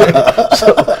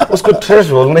हुन्छ उसको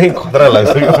थ्रेस होल्ड नै खतरा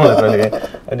लाग्छ क्या मलाई कहिलेकाहीँ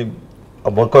अनि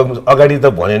अब अगाडि त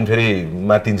भन्यो भने फेरि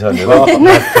मातिन्छ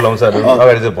भनेर खुलाउँछ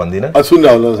अगाडि चाहिँ भन्दिनँ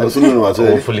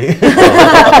होपफुली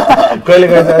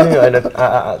कहिलेकाहीँ चाहिँ होइन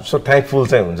सो थ्याङ्कफुल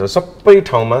चाहिँ हुन्छ सबै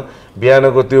ठाउँमा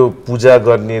बिहानको त्यो पूजा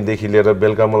गर्नेदेखि लिएर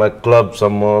बेलुका मलाई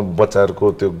क्लबसम्म बच्चाहरूको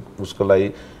त्यो उसको लागि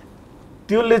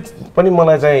त्यसले पनि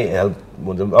मलाई चाहिँ हेल्प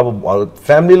हुन्छ अब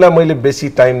फ्यामिलीलाई मैले बेसी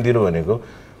टाइम दिनु भनेको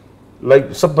लाइक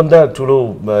सबभन्दा ठुलो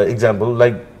इक्जाम्पल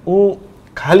लाइक ऊ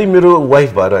खालि मेरो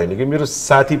वाइफ भएर होइन कि मेरो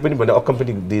साथी पनि भने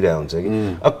अकम्पनी दिइरहेको हुन्छ कि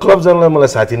अब क्लब जानलाई मलाई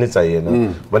साथी नै चाहिएन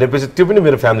भनेपछि त्यो पनि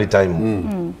मेरो family time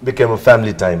became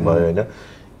family time भयो होइन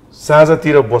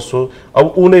साँझतिर बस्छु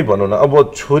अब ऊ नै भनौँ न अब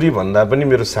छोरी भन्दा पनि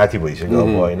मेरो साथी भइसक्यो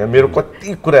अब होइन मेरो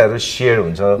कति कुराहरू सेयर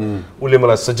हुन्छ उसले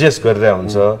मलाई सजेस्ट गरिरहेको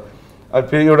हुन्छ अब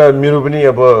फेरि एउटा मेरो पनि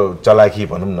अब चलाखी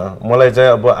भनौँ न मलाई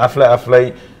चाहिँ अब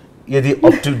आफूलाई यदि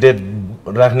अप टु डेट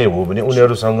राख्ने हो भने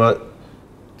उनीहरूसँग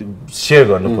सेयर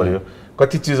गर्नु पर्यो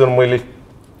कति चिजहरू मैले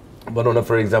भनौँ न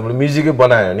फर इक्जाम्पल म्युजिकै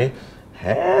बनायो भने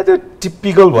हे त्यो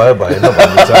टिपिकल भयो भएन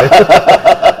भन्ने छ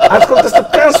आजकल त्यस्तो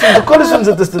कहाँ सुन्छ कसले सुन्छ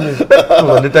त्यस्तो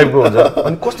भन्ने टाइपको हुन्छ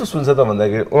अनि कस्तो सुन्छ त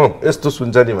भन्दाखेरि यस्तो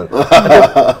सुन्छ नि भन्छ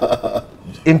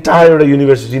इन्टायर एउटा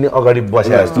युनिभर्सिटी नै अगाडि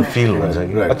बसेर जस्तो फिल हुन्छ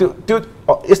कि त्यो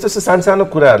यस्तो यस्तो सानो सानो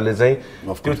कुराहरूले चाहिँ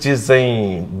त्यो चिज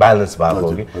चाहिँ ब्यालेन्स भएको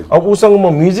हो कि अब उसँग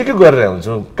म म्युजिकै गरिरहेको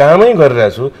हुन्छु कामै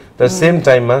गरिरहेको छु तर सेम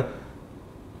टाइममा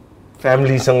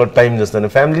फ्यामिलीसँग टाइम जस्तो नै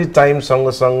फ्यामिली टाइम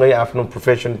सँगसँगै आफ्नो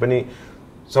प्रोफेसन पनि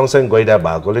सँगसँगै गइरहेको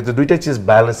भएकोले त्यो दुइटै चिज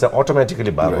ब्यालेन्स चाहिँ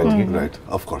अटोमेटिकली भएको हो कि राइट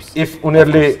अफ कोर्स इफ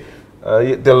उनीहरूले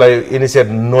त्यसलाई इनिसिएट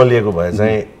नलिएको भए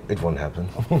चाहिँ it won't happen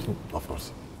of course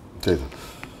त्यही त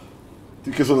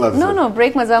त्यो के सुन्नु लाग्छ नो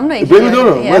ब्रेकमा जाऊँ न ब्रेक जाउँ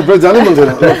न ब्रेक जानै मन छैन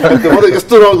म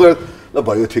यस्तो रङ गरेर ल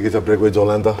भयो ठिकै छ ब्रेक भयो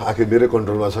जौला नि त आखिर मेरै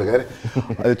कन्ट्रोलमा छ क्या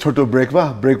अरे छोटो ब्रेकमा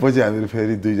ब्रेकपछि हामी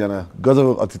फेरि दुईजना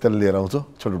गजब अतिथिलाई लिएर आउँछौँ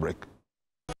छोटो brake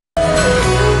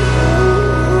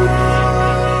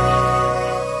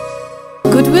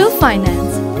Goodwill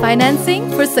Finance, financing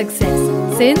for success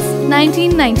since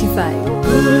 1995.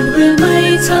 Goodwill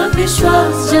mai cha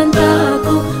vishwas janta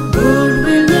ko,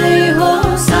 Goodwill mai ho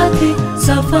sathi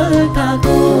safalta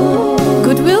ko.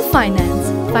 Goodwill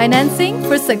Finance, financing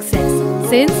for success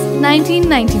since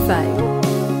 1995.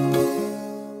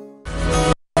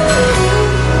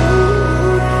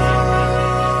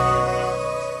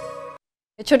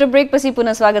 छोटो ब्रेक पछि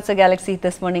पुनः स्वागत छ ग्यालेक्सी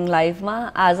दिस मर्निङ लाइभमा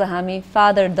आज हामी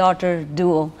फादर डटर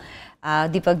डुओ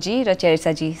दीपकजी र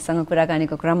चेरिसाजीसँग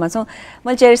कुराकानीको क्रममा छौँ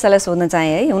मैले चेरिसालाई सोध्न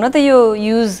चाहेँ है हुन त यो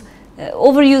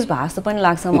ओभर युज भएको जस्तो पनि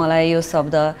लाग्छ मलाई यो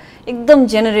शब्द एकदम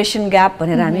जेनेरेसन ग्याप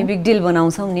भनेर हामी बिग डिल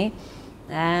बनाउँछौँ नि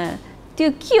त्यो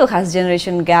के हो खास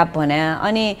जेनेरेसन ग्याप भने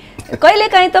अनि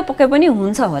कहिलेकाहीँ त पक्कै पनि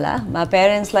हुन्छ होला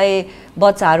प्यारेन्ट्सलाई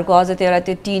बच्चाहरूको अझ त्यो एउटा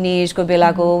त्यो टिनेजको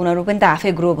बेलाको उनीहरू पनि त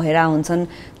आफै ग्रो भएर हुन्छन्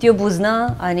त्यो बुझ्न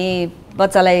अनि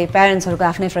बच्चालाई प्यारेन्ट्सहरूको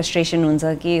आफ्नै फ्रस्ट्रेसन हुन्छ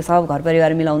कि सब घर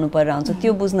परिवार मिलाउनु परेर हुन्छ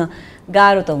त्यो बुझ्न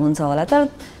गाह्रो त हुन्छ होला तर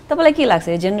तपाईँलाई के लाग्छ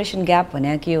यो जेनेरेसन ग्याप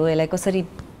भने के हो यसलाई कसरी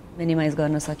मिनिमाइज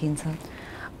गर्न सकिन्छ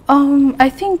आई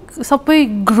थिङ्क सबै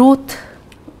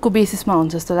ग्रोथको बेसिसमा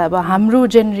हुन्छ जस्तो अब हाम्रो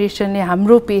जेनेरेसनले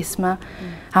हाम्रो पेसमा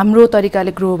हाम्रो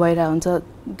तरिकाले ग्रो भएर हुन्छ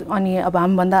अनि अब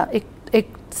हामीभन्दा एक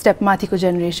स्टेप माथिको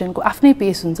जेनेरेसनको आफ्नै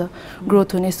पेस हुन्छ ग्रोथ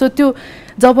हुने सो त्यो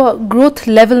जब ग्रोथ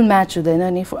लेभल म्याच हुँदैन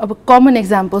नि अब कमन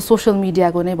इक्जाम्पल सोसियल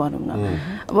मिडियाको नै भनौँ न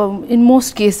अब इन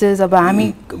मोस्ट केसेस अब हामी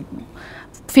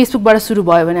फेसबुकबाट सुरु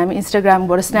भयो भने हामी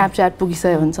इन्स्टाग्रामबाट स्न्यापच्याट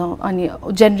पुगिसकेको हुन्छौँ अनि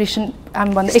जेनेरेसन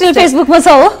हामीभन्दा फेसबुकमा छ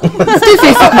हो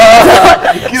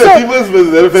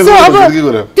अब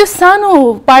त्यो सानो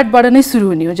पार्टबाट नै सुरु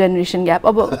हुने हो जेनेरेसन ग्याप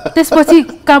अब त्यसपछि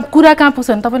कुरा कहाँ पुग्छ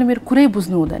भने तपाईँले मेरो कुरै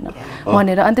बुझ्नु हुँदैन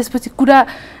भनेर अनि त्यसपछि कुरा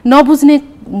नबुझ्ने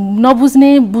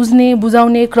बुझ्ने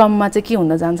बुझाउने क्रममा चाहिँ के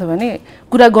हुन जान्छ भने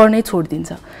कुरा गर्नै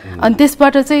छोडिदिन्छ अनि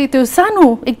त्यसबाट चाहिँ त्यो सानो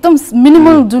एकदम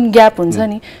मिनिमल जुन ग्याप हुन्छ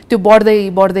नि त्यो बढ्दै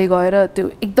बढ्दै गएर त्यो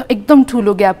एकदम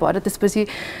ठुलो ग्याप भएर त्यसपछि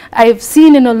I have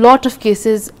seen in a lot of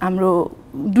cases हाम्रो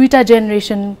दुईटा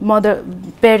जेनेरेसन मदर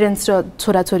पेरेन्ट्स र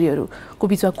छोराछोरीहरूको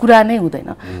बिचमा कुरा नै हुँदैन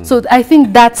so I think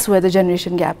that's where the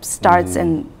generation gap starts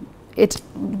and it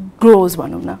grows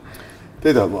भनौँ न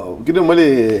त्यही त किन मैले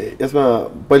यसमा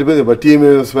पहिले पनि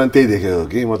टिएमएसमा त्यही देखेको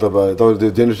कि मतलब तपाईँले त्यो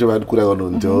जेनेरेसन बारे कुरा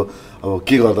गर्नुहुन्थ्यो अब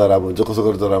के गर्दा राम्रो हुन्छ कसो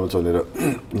गर्दा राम्रो हुन्छ भनेर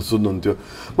सुन्नुहुन्थ्यो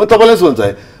म तपाईँलाई सोध्न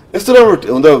चाहेँ यस्तो राम्रो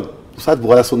हुँदा सायद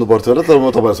भोला सोध्नु पर्थ्यो होला तर म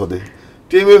तपाईँलाई सोधेँ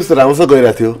टिएमएस त राम्रोसँग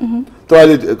गइरहेको थियो तर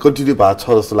अहिले कन्टिन्यू भएको छ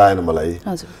जस्तो लागेन मलाई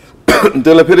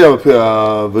त्यसलाई फेरि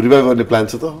अब रिभाइभ गर्ने प्लान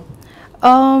छ त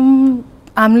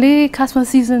हामीले खासमा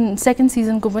सेकेन्ड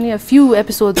सिजनको पनि फ्यु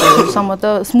एपिसोड्सहरूसम्म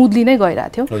त स्मुथली नै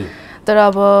गइरहेको थियो तर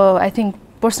अब आई थिङ्क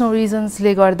पर्सनल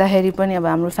रिजन्सले गर्दाखेरि पनि अब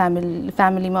हाम्रो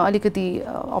फ्यामिलीमा अलिकति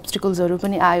अब्स्टिकल्सहरू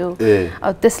पनि आयो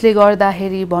त्यसले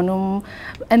गर्दाखेरि भनौँ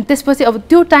अनि त्यसपछि अब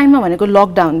त्यो टाइममा भनेको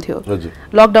लकडाउन थियो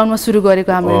लकडाउनमा सुरु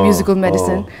गरेको हाम्रो म्युजिकल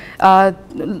मेडिसिन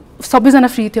सबैजना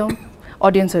फ्री थियौँ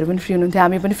अडियन्सहरू पनि फ्री हुनुहुन्थ्यो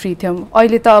हामी पनि फ्री थियौँ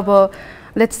अहिले त अब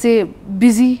लेट्स से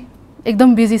बिजी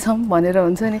एकदम बिजी छौँ भनेर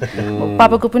हुन्छ नि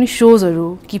पापाको पनि सोजहरू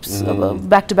किप्स अब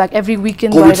back to back every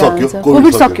weekend भएर हुन्छ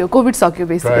कोभिड सक्यो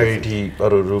बेसिकली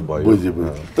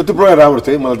त्यो प्रोग्राम राम्रो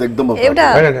थियो मलाई त एकदम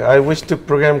आई विश त्यो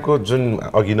प्रोग्रामको जुन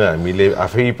अघि नै हामीले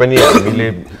आफै पनि हामीले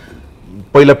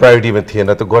पहिला प्रायोरिटीमा थिएन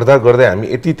त गर्दा गर्दै हामी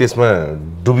यति त्यसमा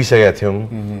डुबिसकेका थियौँ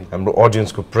हाम्रो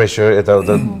अडियन्सको प्रेसर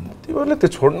यताउता तिमीहरूले त्यो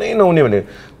छोड्नै नहुने भने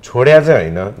छोड्या चाहिँ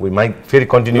होइन वी माइट फेरि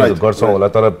कन्टिन्यू गर्छौँ होला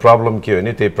तर प्रब्लम के हो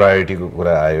भने त्यही प्रायोरिटीको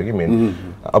कुरा आयो कि मेन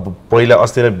अब पहिला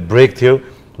अस्ति नै ब्रेक थियो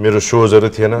मेरो सोजहरू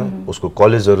थिएन उसको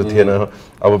कलेजहरू थिएन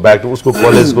अब ब्याक टु उसको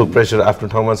कलेजको प्रेसर आफ्नो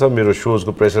ठाउँमा छ मेरो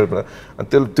सोजको प्रेसर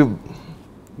त्यो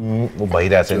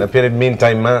भइरहेको छैन फेरि मेन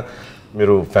टाइममा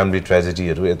मेरो फ्यामिली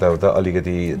ट्रेजेडीहरू यताउता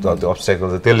अलिकति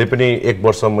अब्स्ट्याकल त्यसले पनि 1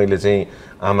 वर्ष मैले चाहिँ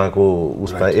आमाको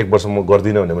उसमा 1 वर्ष म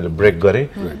गर्दिनँ भने मैले ब्रेक गरेँ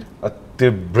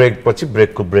त्यो ब्रेक पछि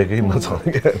ब्रेकको ब्रेकैमा छ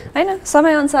होइन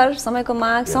समयअनुसार समयको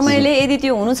माग समयले यदि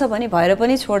त्यो हुनु छ भने भएर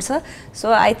पनि छोड्छ सो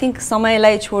आई थिङ्क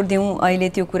समयलाई छोडिदिउँ अहिले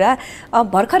त्यो कुरा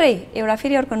भर्खरै एउटा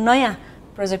फेरि अर्को नयाँ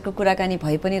प्रोजेक्टको कुराकानी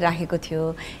भइ पनि राखेको थियो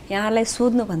यहाँहरूलाई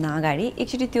सोध्नुभन्दा अगाडि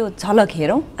एकचोटि त्यो झलक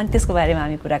हेरौँ अनि त्यसको बारेमा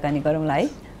हामी कुराकानी गरौँला है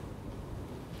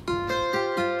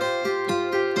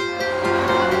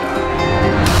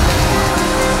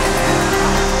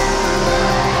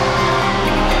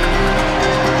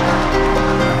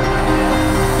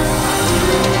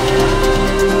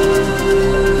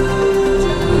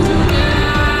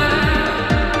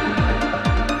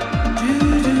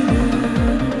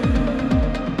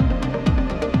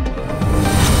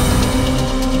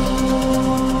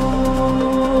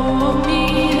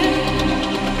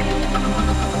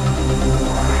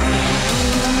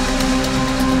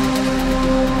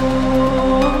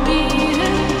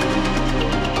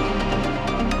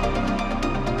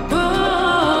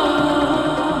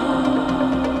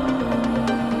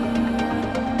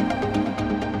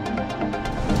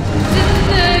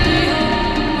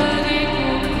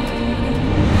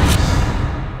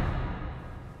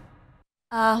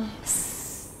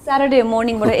स्याटरडे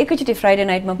मर्निङबाट एकैचोटि फ्राइडे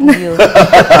नाइटमा पुग्यो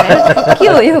के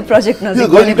हो यो प्रोजेक्ट नजिक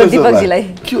बनेको दिपकजीलाई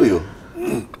के हो यो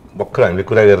भर्खर हामीले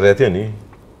कुरा गरिरहेको थियो नि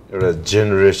एउटा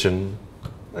जेनेरेसन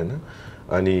होइन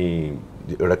अनि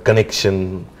एउटा कनेक्सन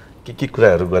के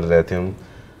कुराहरू गरिरहेको थियौँ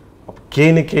अब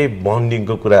केही न केही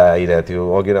बन्डिङको कुरा आइरहेको थियो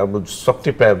अघि अब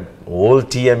सक्ने प्रायः होल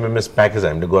टिएमएमएस प्याकेज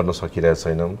हामीले गर्न सकिरहेको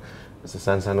छैनौँ यस्तो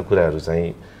सानो सानो कुराहरू चाहिँ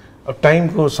अब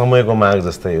टाइमको समयको माग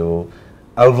जस्तै हो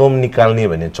एल्बम निकाल्ने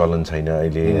भन्ने चलन छैन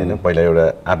अहिले हैन पहिला एउटा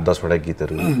 8-10 वटा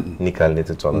गीतहरू निकाल्ने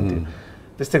चाहिँ चलन थियो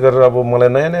त्यस्तै गरेर अब मलाई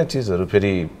नयाँ नयाँ चीजहरू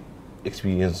फेरि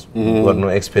एक्सपिरियन्स गर्न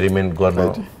एक्सपेरिमेन्ट गर्न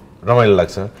रमाइलो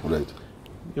लाग्छ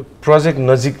यो प्रोजेक्ट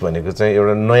नजिक भनेको चाहिँ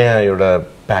एउटा नयाँ एउटा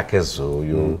प्याकेज हो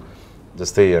यो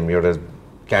जस्तै हामी एउटा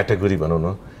क्याटेगोरी भनौँ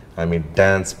न हामी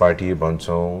डान्स पार्टी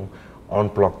भन्छौँ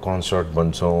अनप्लग कन्सर्ट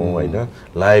भन्छौँ हैन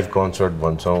लाइभ कन्सर्ट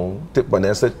भन्छौँ त्यो भने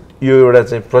जस्तै यो एउटा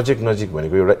चाहिँ प्रोजेक्ट नजिक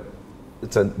भनेको एउटा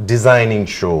इट्स अ डिजाइनिङ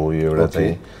शो यो एउटा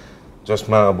चाहिँ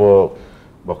जसमा अब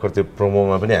भर्खर त्यो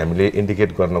प्रोमोमा पनि हामीले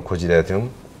इन्डिकेट गर्न खोजिरहेका थियौँ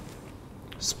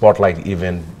स्पटलाइट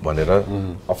इभेन्ट भनेर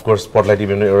अफकोर्स स्पटलाइट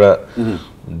इभेन्ट एउटा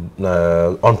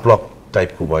अनप्लग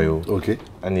टाइपको भयो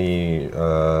अनि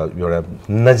एउटा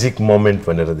नजिक मोमेन्ट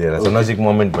भनेर दिएर छ नजिक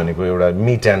मोमेन्ट भनेको एउटा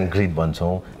मिट एन्ड ग्रिट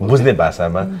भन्छौँ बुझ्ने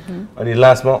भाषामा अनि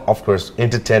लास्टमा अफकोर्स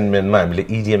इन्टरटेनमेन्टमा हामीले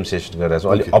इडिएम सेसन गरेर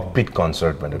छौँ अलिक अपबिट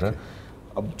कन्सर्ट भनेर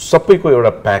अब सबैको एउटा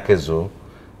प्याकेज हो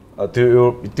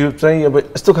त्यो चाहिँ अब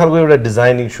यस्तो खालको एउटा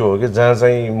डिजाइनिङ सो हो कि जहाँ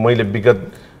चाहिँ मैले विगत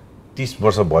 30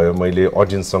 वर्ष भयो मैले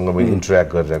अडियन्ससँग मैले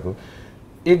इन्टरेक्ट गरिरहेको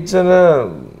एकजना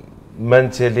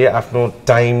मान्छेले आफ्नो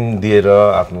टाइम दिएर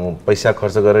आफ्नो पैसा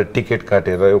खर्च गरेर टिकट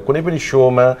काटेर कुनै पनि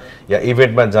सोमा या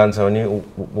इभेन्टमा जान्छ भने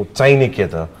ऊ चाहिने के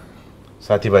त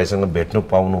साथीभाइसँग भेट्नु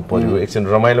पाउनु पर्यो एकछिन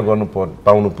रमाइलो गर्नु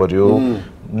पाउनु पर्यो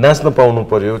नाच्न पाउनु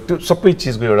पर्यो त्यो सबै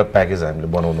चिजको एउटा प्याकेज हामीले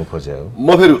बनाउनु खोजेको हो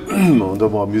म फेरि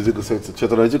म म्युजिकको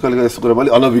क्षेत्रमा चाहिँ कहिले यस्तो कुरा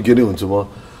मैले अनभिज्ञ नै हुन्छु म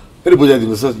फेरि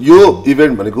बुझाइदिनुहोस् यो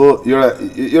इभेन्ट भनेको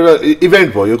एउटा इभेन्ट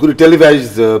भयो यो कुनै टेलिभाइज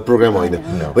प्रोग्राम होइन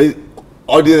है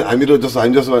अडियन्स हामी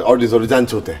जस्तो अडियन्सहरू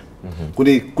जान्छौँ त्यहाँ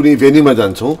कुनै भेन्यूमा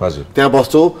जान्छौँ त्यहाँ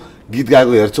बस्छौँ गीत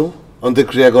गाएको हेर्छौँ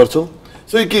अन्त्यक्रिया गर्छौँ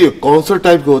सो यो के कन्सर्ट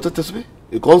टाइपको हो त त्यसमै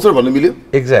यो कन्सर्ट भन्नु मिल्यो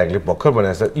एक्ज्याक्टली भर्खर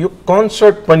भनेको छ यो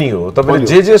कन्सर्ट पनि हो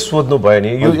तपाईँले जे सोध्नु भयो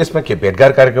नि यो यसमा के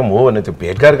भेटघाट कार्यक्रम हो भने त्यो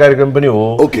भेटघाट कार्यक्रम पनि हो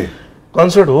ओके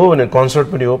कन्सर्ट हो भने कन्सर्ट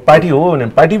पनि हो पार्टी हो भने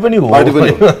पार्टी पनि हो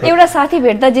एउटा साथी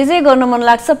भेट्दा जे गर्न मन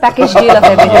लाग्छ package deal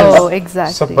of everything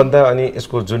exactly सबभन्दा अनि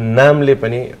यसको जुन नामले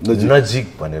पनि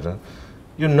नजिक भनेर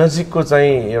यो नजिकको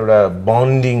चाहिँ एउटा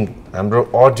बन्डिङ हाम्रो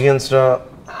अडियन्स र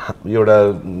एउटा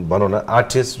भनौँ न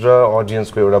आर्टिस्ट र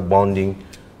अडियन्सको एउटा बन्डिङ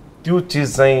त्यो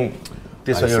चिज चाहिँ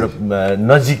त्यसमा एउटा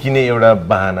नजिकिने एउटा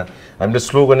बहाना हामीले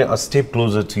slogan a step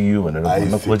closer to you भनेर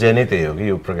भन्न खोजे नै त्यही हो कि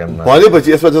यो प्रोग्राममा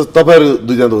भनेपछि यसमा चाहिँ तपाईँहरू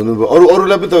दुईजना हुनुभयो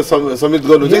अरूलाई पनि त समेत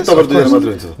गर्नु चाहिँ तपाईँहरू दुईजना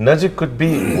मात्रै हुन्छ नजिक कुड बी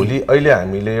भोलि अहिले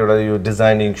हामीले एउटा यो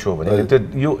डिजाइनिङ सो भने त्यो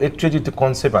यो एक्चुअली त्यो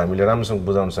कन्सेप्ट हामीले राम्रोसँग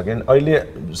बुझाउन सकेन अहिले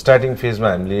स्टार्टिङ फेजमा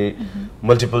हामीले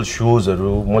मल्टिपल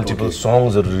सोजहरू मल्टिपल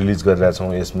सङ्ग्सहरू रिलिज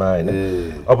गरिरहेछौँ यसमा होइन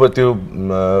अब त्यो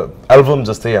एल्बम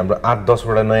जस्तै हाम्रो 8-10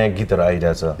 वटा नयाँ गीतहरू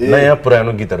आइरहेछ नयाँ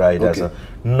पुरानो गीतहरू आइरहेछ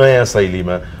नयाँ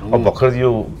शैलीमा अब भर्खर यो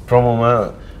प्रोमोमा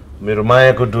मेरो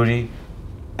मायाको डोरी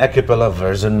एकेपेला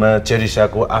भर्जनमा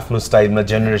चेरिसाको आफ्नो स्टाइलमा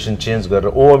जेनेरेसन चेन्ज गरेर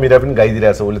ओ अमिरा पनि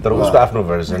गाइदिरहेछ उसले तर उसको आफ्नो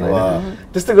भर्जन होइन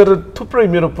त्यस्तै गरेर थुप्रै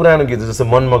मेरो पुरानो गीत जस्तो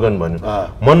मनमगन भन्यो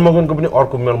मनमगनको पनि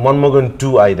अर्को मनमगन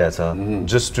 2 आइरहेछ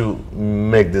just to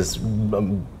make this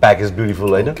package beautiful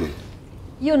होइन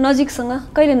यो नजिकसँग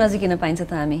कहिले नजिकिन पाइन्छ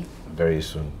त हामी भेरी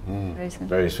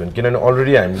सुन किनभने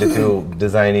अलरेडी हामीले त्यो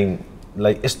डिजाइनिङ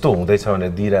लाइक यस्तो हुँदैछ भनेर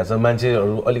दिइरहेछ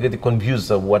मान्छेहरू अलिकति कन्फ्युज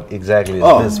छ वाट एक्ज्याक्टली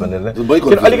दिस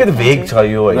भनेर अलिकति भेग छ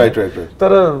यो होइन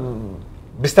तर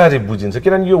बिस्तारै बुझिन्छ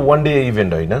किनभने यो वान डे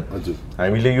इभेन्ट होइन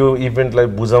हामीले यो इभेन्टलाई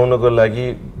बुझाउनको लागि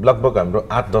लगभग हाम्रो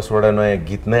 8-10 वटा नयाँ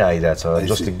गीत नै आइरहेछ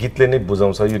जसले गीतले नै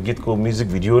बुझाउँछ यो गीतको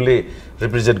म्युजिक भिडियोले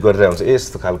रिप्रेजेन्ट गरिरहेको हुन्छ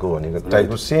यस्तो खालको भनेको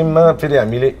टाइपको सेममा फेरि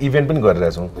हामीले इभेन्ट पनि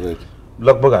गरिरहेछौँ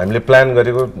लगभग हामीले प्लान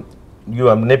गरेको यो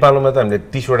हाम्रो नेपालमा त हामीले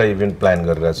 30 वटा इभेन्ट प्लान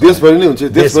गरिरहेछौँ देशभरि नै हुन्छ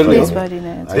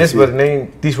देशभरि नै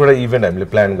 30 वटा इभेन्ट हामीले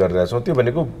प्लान गरिरहेछौँ त्यो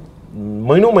भनेको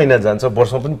महिना जान्छ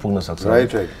वर्षौँ पनि पुग्न सक्छ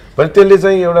भने त्यसले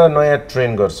चाहिँ एउटा नयाँ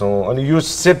ट्रेन गर्छौँ अनि यो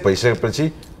सेट भइसकेपछि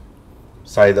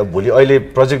सायद अब भोलि अहिले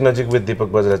प्रोजेक्ट नजिक विथ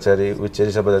दीपक बज्राचार्य विथ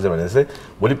चेरिसा बज्राचार्य भने चाहिँ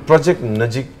भोलि प्रोजेक्ट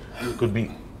नजिक कुड बी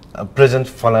प्रेजेन्ट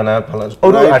फलाना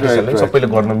अरू आर्टिस्टहरूले सबैले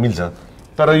गर्न मिल्छ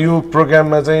तर यो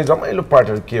प्रोग्राममा चाहिँ रमाइलो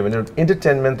पार्टहरू के भने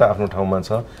इन्टरटेनमेन्ट त आफ्नो ठाउँमा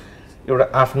छ एउटा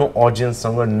आफ्नो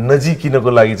अडियन्ससँग नजिकिनको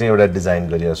लागि चाहिँ एउटा डिजाइन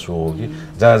गरिएको सो हो कि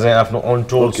जहाँ चाहिँ आफ्नो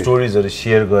अनटोल्ड स्टोरिजहरू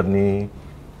सेयर गर्ने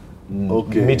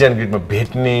मिट एन्ड ग्रिटमा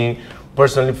भेट्ने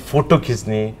पर्सनली फोटो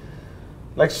खिच्ने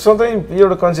लाइक सधैँ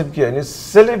एउटा कन्सेप्ट के होइन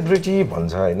सेलिब्रिटी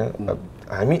भन्छ होइन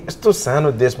हामी यस्तो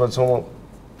सानो देशमा छौँ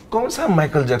कौनसा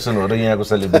माइकल ज्याक्सन हो र यहाँको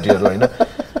सेलिब्रिटीहरू होइन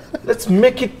लेट्स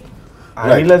मेक इट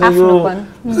हामीलाई चाहिँ यो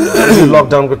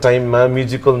लकडाउनको टाइममा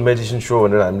म्युजिकल मेडिसिन सो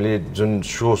भनेर हामीले जुन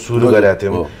सो सुरु गरेका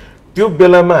थियौँ त्यो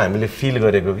बेलामा हामीले फिल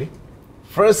गरेको कि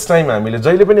फर्स्ट टाइम हामीले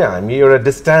जहिले पनि हामी एउटा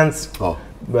डिस्टेन्स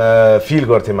फिल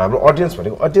गर्थ्यौँ हाम्रो अडियन्स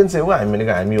भनेको अडियन्सै हो हामी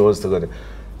भनेको हामी हो जस्तो गऱ्यौँ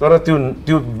तर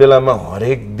त्यो बेलामा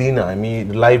हरेक दिन हामी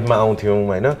लाइभमा आउँथ्यौँ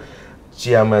होइन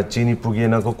चियामा चिनी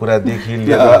पुगेनको कुरादेखि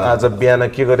लिएर आज बिहान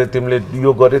के गरे तिमीले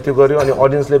यो गरे त्यो गर्यो अनि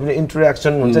अडियन्सले पनि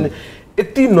इन्टरेक्सन हुन्छ नि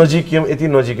यति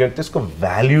नजिक्यौँ त्यसको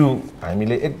भ्याल्यु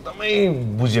हामीले एकदमै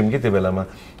बुझ्यौँ कि त्यो बेलामा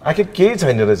आखिर केही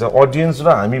छैन रहेछ अडियन्स र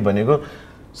हामी भनेको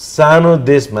सानो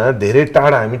देशमा धेरै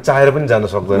टाढा हामी चाहेर पनि जान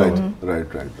सक्दैनौँ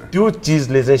त्यो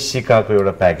चिजले चाहिँ सिकाएको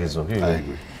एउटा प्याकेज हो कि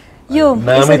यो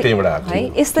नामै त्यहीबाट आएको है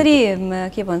यसरी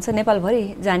के भन्छ नेपालभरि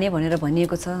जाने भनेर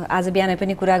भनिएको छ आज बिहान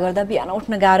पनि कुरा गर्दा बिहान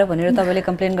उठ्न गाह्रो भनेर तपाईँले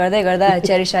कम्प्लेन गर्दै गर्दा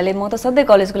चेरिसाले म त सधैँ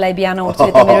कलेजको लागि बिहान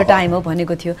उठ्छु त्यो मेरो टाइम हो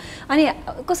भनेको थियो अनि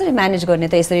कसरी म्यानेज गर्ने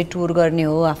त यसरी टुर गर्ने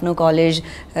हो आफ्नो कलेज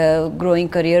ग्रोइङ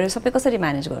करियर सबै कसरी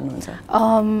म्यानेज गर्नुहुन्छ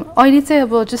अहिले चाहिँ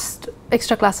अब जस्ट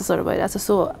एक्स्ट्रा क्लासेसहरू भइरहेछ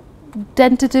so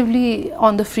tentatively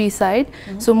on the free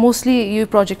side so mostly यो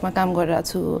प्रोजेक्टमा काम गरिरहेको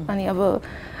छु अनि अब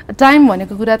टाइम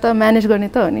भनेको कुरा त म्यानेज गर्ने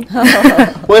त हो नि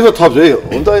मैले थप्छु है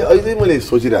हुन त अहिले मैले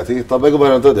सोचिरहेको थिएँ कि तपाईँको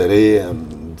बारेमा त धेरै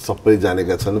सबै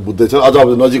जानेका छन् बुझ्दैछन् अझ अब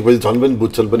नजिक पछि झन् पनि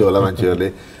बुझ्छन् पनि होला मान्छेहरूले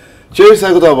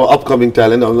चेरिसाको त अब अपकमिङ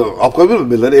ट्यालेन्ट अपकमिङ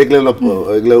मिल्दैन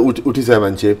एक्लै उठिसक्यो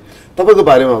मान्छे तपाईँको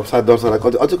बारेमा सायद दर्शकलाई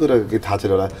कति अझ कुरा के थाहा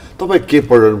छैन होला तपाईँ के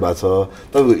पढिरहनु भएको छ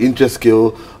तपाईँको इन्ट्रेस्ट के हो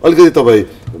अलिकति तपाईँ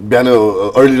बिहान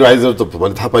अर्ली राइजर त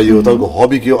भन्ने थाहा पाइयो तपाईँको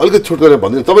हबी के हो अलिकति छोटो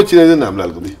भनिदिनु तपाईँ चिनाइदिनु हामीलाई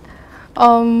अलिकति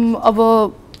अब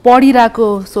पढिरहेको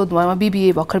सोधमा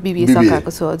बिबिए भर्खर बिबिए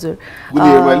सकाएको छु हजुर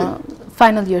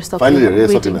final years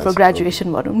waiting for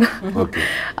graduation भनौँ न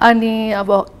अनि अब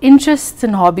इन्ट्रेस्ट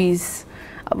इन हबिज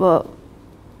अब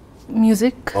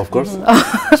म्युजिक अफ कोर्स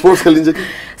स्पोर्ट्स खेलिन्छ कि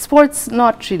स्पोर्ट्स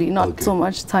नट सो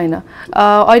मच छैन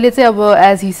अहिले चाहिँ अब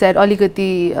एज हि सेड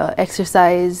अलिकति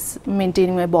एक्सर्साइज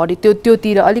मेन्टेनिङ माई बडी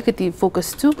त्योतिर अलिकति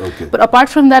फोकस छु but apart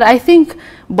from that I think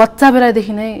बच्चा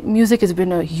बेलादेखि नै music is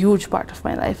been a huge part of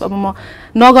my life अब म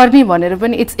नगर्ने भनेर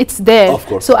पनि it's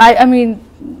there so I mean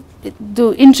त्यो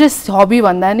इन्ट्रेस्ट हबी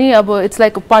भन्दा नि अब it's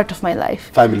like a part of my life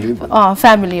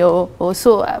family हो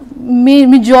सो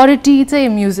मेजोरिटी चाहिँ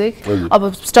म्युजिक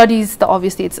अब स्टडिज त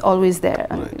obviously it's always there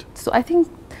so I think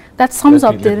that sums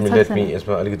up there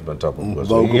यसमा अलिकति टप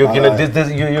गर्छु यो किन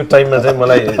यो टाइममा चाहिँ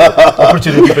मलाई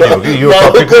अपर्च्युनिटी पनि हो कि यो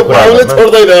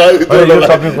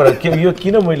टपिक यो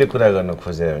किन मैले कुरा गर्न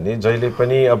खोजेँ भने जहिले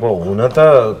पनि अब हुन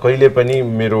त कहिले पनि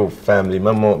मेरो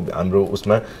फ्यामिलीमा म हाम्रो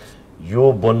उसमा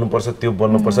यो बन्नुपर्छ त्यो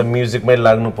बन्नुपर्छ म्युजिकमै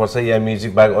लाग्नुपर्छ या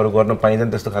म्युजिक बाहेक अरू गर्न पाइँदैन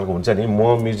त्यस्तो खालको हुन्छ नि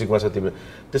म म्युजिकमा छ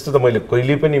त्यस्तो त मैले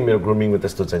कहिले पनि मेरो ग्रुमिङमा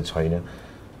त्यस्तो चाहिँ छैन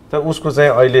त उसको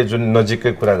चाहिँ अहिले जुन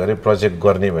नजिकै कुरा गरेँ प्रोजेक्ट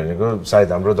गर्ने भनेको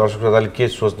सायद हाम्रो दर्शकहरूले के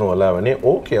सोच्नु होला भने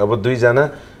ओके अब दुईजना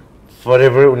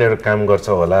फरएभर उनीहरू काम गर्छ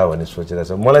होला भन्ने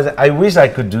सोचिरहेको छ मलाई चाहिँ I wish I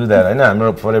could do that होइन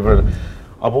हाम्रो फरएभर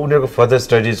अब उनीहरूको फर्दर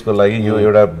स्टडिजको लागि यो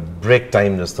एउटा ब्रेक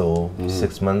टाइम जस्तो हो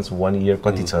 6 months 1 year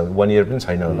कति छ 1 year पनि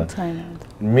छैन होला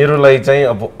मेरो लागि चाहिँ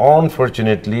अब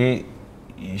अनफर्चुनेटली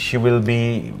सी विल बी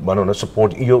भनौँ न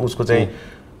सपोर्ट यो उसको चाहिँ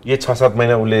यो 6-7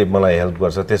 महिना उसले मलाई हेल्प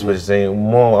गर्छ त्यसपछि चाहिँ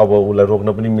म अब उसलाई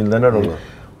रोक्न पनि मिल्दैन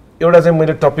एउटा चाहिँ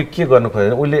मैले टपिक के गर्नु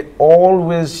खोजेँ उसले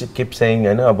अलवेज किप सेइङ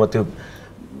होइन अब त्यो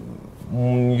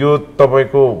यो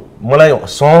तपाईँको मलाई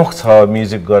शौक छ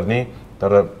म्युजिक गर्ने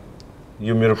तर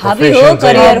यो मेरो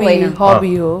प्रोफेसन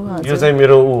हबी हो यो चाहिँ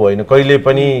मेरो ऊ होइन कहिले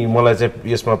पनि मलाई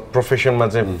चाहिँ यसमा प्रोफेसनमा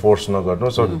चाहिँ फोर्स नगर्नु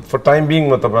सो फर टाइम बिङ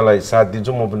म तपाईँलाई साथ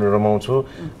दिन्छु म पनि रमाउँछु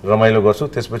रमाइलो गर्छु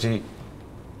त्यसपछि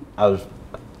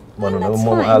भनौँ न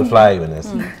म आल फ्लाइ भने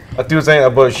त्यो चाहिँ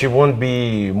अब सी वोन्ट बी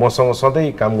मसँग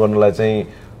सधैँ काम गर्नलाई चाहिँ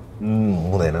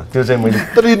हुँदैन त्यो चाहिँ मैले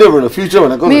तर यु नेभर नो फ्युचर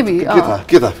भनेको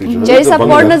के था फ्युचर जैसा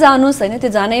पढ्न जानुस् हैन त्यो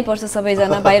जानै पर्छ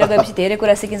सबैजना बाहिर गएपछि धेरै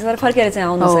कुरा सिकिन्छ तर फर्केर चाहिँ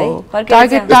आउनुस् है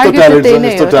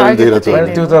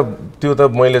त्यो त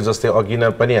मैले जस्तै अघि नै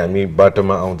पनि हामी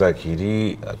बाटोमा आउँदाखेरि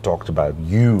टक्ड अबाउट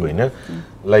यु हैन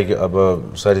लाइक अब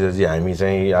सरिताजी हामी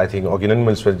चाहिँ आई थिङ्क अघि नै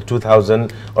मैले 2000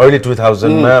 अर्ली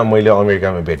 2000 मा मैले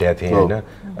अमेरिकामा भेटेको थिएँ हैन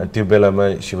त्यो बेलामा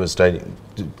सी वाज स्टडी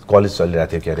कलेज चलिरहेको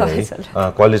थियो के अरे है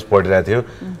कलेज पढिरहेको थियो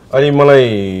अनि मलाई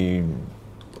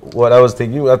वाट आई वाज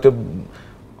थिङ्किङ त्यो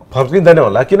फर्किँदैन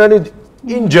होला किनभने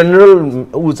इन जनरल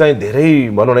ऊ चाहिँ धेरै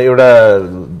भनौँ न एउटा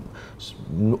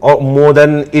मोर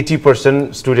देन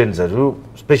 80% स्टुडेन्ट्सहरू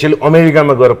स्पेसली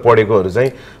अमेरिकामा गएर पढेकोहरू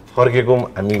चाहिँ फर्केको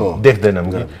हामी देख्दैनौँ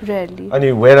कि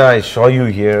अनि वेन आई स you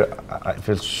here I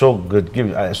feel so good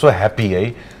so happy है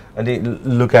अनि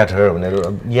लुक एट हर भनेर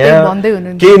यहाँ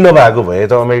केही नभएको भए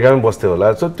त अमेरिकामै बस्थ्यो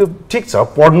होला सो त्यो ठिक छ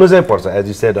पढ्नु चाहिँ पर्छ एज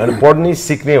यु सेड अनि पढ्नै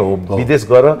सिक्ने हो विदेश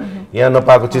गएर यहाँ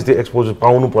नपाएको चिज त्यो एक्सपोजर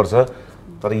पाउनुपर्छ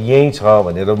तर यहीँ छ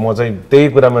भनेर म चाहिँ त्यही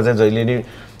कुरामा चाहिँ जहिले नि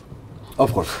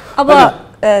अफ कोर्स अब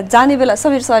जाने बेला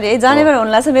समीर सरी है जाने बेला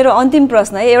हुनला चाहिँ मेरो अन्तिम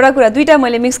प्रश्न है एउटा कुरा दुईटा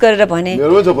मैले मिक्स गरेर भने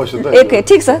एक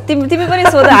ठीक छ तिमी पनि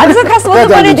सोध हामीसँग खास सोध्नु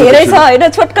पर्ने धेरै छ हैन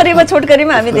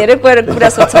छोटकरीमा हामी धेरै कुरा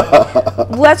सोध्छौँ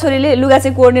बुवा छोरीले लुगा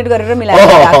चाहिँ कोअर्डिनेट गरेर मिलाएर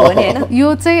राख्नु भने हैन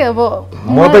यो चाहिँ अब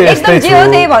म त यस्तै छु जे हो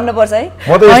त्यही भन्नु पर्छ है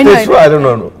म त यस्तै छु आई डोन्ट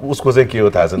नो उसको चाहिँ के हो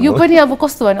थाहा छैन यो पनि अब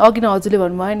कस्तो भने अघि न हजुरले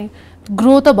भन्नुभयो नि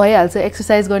ग्रो त भइहाल्छ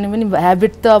एक्सर्साइज गर्ने पनि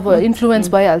ह्याबिट त अब इन्फ्लुएन्स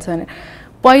भइहाल्छ भने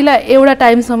पहिला एउटा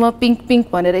टाइमसम्म पिङ्क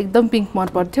भनेर एकदम पिङ्क मन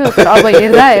पर्थ्यो तर अब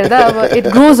हेर्दा अब it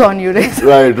grows on you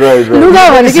right लुगा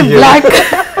भनेको ब्ल्याक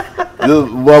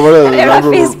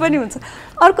फेस पनि हुन्छ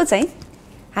अर्को चाहिँ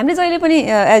हामीले जहिले पनि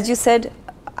एज यु सेड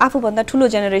आफूभन्दा ठुलो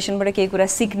जेनेरेसनबाट केही कुरा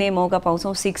सिक्ने मौका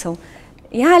पाउँछौँ सिक्छौँ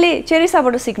यहाँले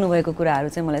चेरिसाबाट सिक्नु भएको कुराहरू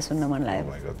चाहिँ मलाई सुन्न मन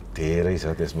लाग्यो धेरै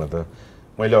छ त्यसमा त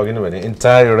मैले अघि नै भने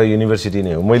इन्टायर एउटा युनिभर्सिटी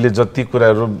नै हो मैले जति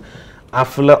कुराहरू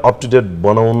आफूलाई अप टु डेट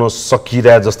बनाउन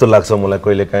सकिरहे जस्तो लाग्छ मलाई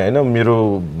कहिलेकाहीँ हैन मेरो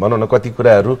भनौँ न कति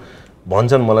कुराहरू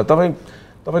भन्छन् मलाई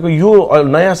तपाईको यो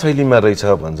नयाँ शैलीमा रहेछ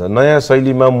भन्छ नयाँ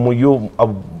शैलीमा म यो अब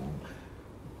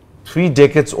 3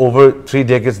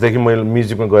 decades देखि मैले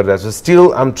म्युजिकमा गरिरहेको छु still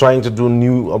I am trying to do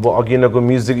new अब अघिनको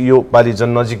म्युजिक यो पालि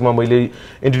झन् नजिकमा मैले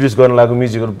इन्ट्रोड्युस गर्न लागेको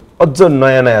म्युजिकहरू अझ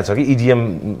नयाँ छ कि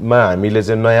इडिएममा हामीले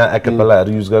चाहिँ नयाँ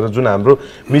एकापेलाहरू युज गरेर जुन हाम्रो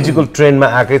म्युजिकल ट्रेन्डमा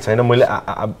आएकै छैन मैले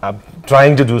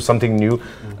trying to do something new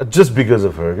just because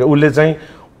of her उसले चाहिँ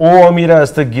ओ अमिरा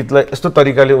जस्तो गीतलाई यस्तो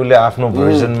तरिकाले उसले आफ्नो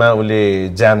भर्जनमा उसले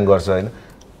ज्याम गर्छ हैन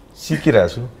सिकिरहेको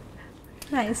छु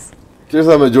नाइस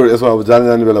त्यसमा जोड यसमा अब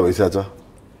जाने बेला भइसकेछ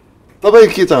तपाईँ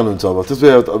के चाहनुहुन्छ अब त्यसो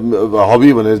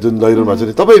हबी भनेर जुन लैरहनु भएको छ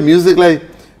नि तपाईँ म्युजिकलाई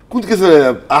कुन किसिमले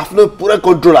आफ्नो पुरा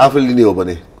कन्ट्रोल आफूले लिने हो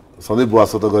भने सधैँ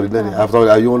बुवासो त गरिन्न नि आफू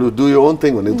तपाईँ you want to do your own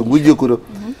thing भनेको त बुझ्यो कुरो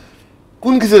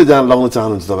कुन किसिमले लगाउन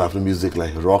चाहनुहुन्छ तपाईँ आफ्नो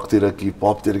म्युजिकलाई रकतिर कि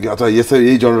पपतिर कि अथवा यसै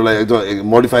यही जनरलाई एकदम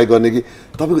मोडिफाई गर्ने कि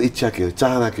तपाईँको इच्छा के हो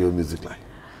चाहना के हो म्युजिकलाई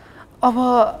अब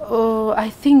आई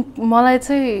थिङ्क मलाई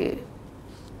चाहिँ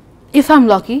if I'm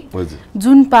lucky,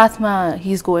 June pathma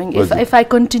he's going. If I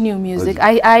continue music,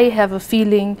 I have a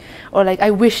feeling or like I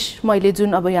wish my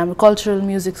June aba हाम्रो cultural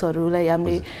musics haru like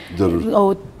हामीले oh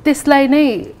त्यसलाई नै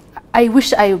I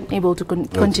wish I am able to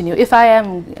continue if I am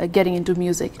getting into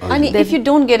music. And if you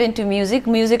don't get into music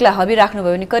लाई hobby राख्नु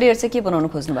भयो भने career चाहिँ के बनाउन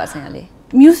खोज्नु भएको छ यहाँले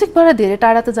म्युजिक बाट धेरै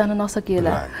टाढा त जान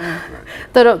नसकिएला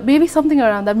तर maybe something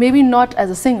around that, maybe not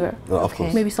as a singer,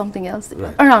 maybe something else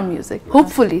around music,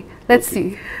 hopefully. Let's see.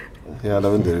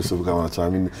 यहाँलाई पनि धेरै शुभकामना छ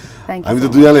हामी त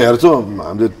दुईजनाले हेर्छौँ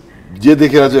हामीले जे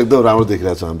देखिरहेको छ एकदम राम्रो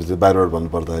देखिरहेको छ हामीले चाहिँ बाहिरबाट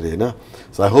भन्नुपर्दाखेरि होइन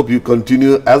so I hope you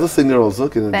continue as a singer also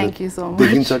किनभने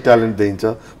देखिन्छ ट्यालेन्ट देखिन्छ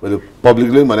मैले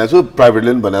पब्लिकले पनि भनेको छु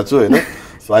प्राइभेटले पनि भनेको छु होइन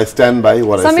so I stand by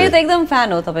what I से समीर त एकदम फ्यान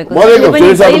हो तपाईको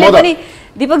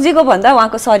दीपक जीको भन्दा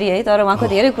उहाँको सरी है तर उहाँको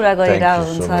धेरै कुरा गरिरहेको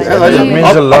हुन्छ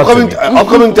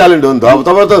अपकमिङ ट्यालेन्ट हो नि त अब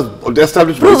तपाईँ त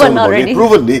एस्टाब्लिश भइसक्नु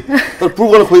प्रुभन नि तर प्रुभ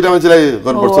गर्न खोजिरहेको मान्छेलाई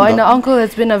गर्नुपर्छ हैन uncle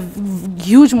has been a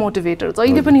huge motivator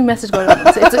जहिले पनि मेसेज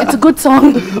गरिरहेको छ इट्स अ गुड सङ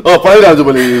पाइरहेको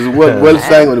मैले वेल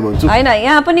sang भने भन्छु हैन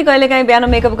यहाँ पनि कहिलेकाहीँ बिहान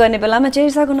मेकअप गर्ने बेलामा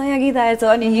चेरिसाको नयाँ गीत आएछ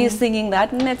अनि he is singing that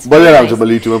nets बजाइरहेको छ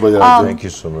मैले युट्युबमा बजाइरहेको thank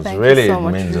you so much really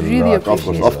really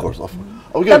appreciate of course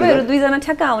तपाईहरु दुईजना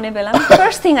ठ्याक्क आउने बेलामा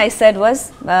first thing I said was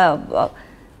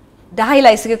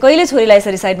दाइलाई सके कहिले छोरीलाई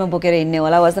यसरी साइडमा बोकेर हिँड्ने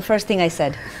होला was the first thing I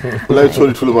said मलाई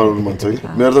छोरी ठुलो बनाउनु मन छ कि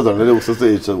मेरो त झन्डै उस्तो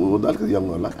चाहिँ एज छ उनीहरुको यङ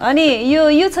होला अनि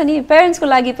यो छ नि पेरेन्ट्सको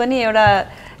लागि पनि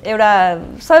एउटा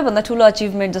सबैभन्दा ठुलो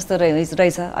अचिभमेन्ट जस्तो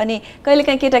रहेछ अनि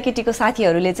कहिलेकाहीँ केटाकेटीको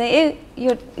साथीहरूले चाहिँ ए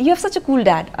you have such a Kul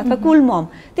dad अथवा कुल मम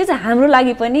त्यो चाहिँ हाम्रो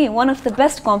लागि पनि one of the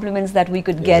best complements that we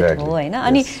could get हो होइन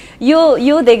अनि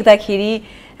यो देख्दाखेरि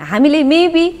हामीले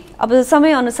मेबी अब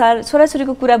समयअनुसार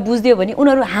छोराछोरीको कुरा बुझ्दियो भने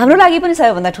उनीहरू हाम्रो लागि पनि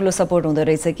सबैभन्दा ठुलो सपोर्ट हुँदो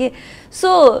रहेछ कि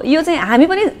सो यो चाहिँ हामी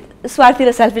पनि स्वार्थी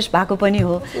र सेल्फिस भएको पनि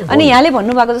हो अनि यहाँले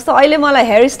भन्नुभएको जस्तो अहिले मलाई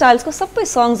हेयर स्टाइल्सको सबै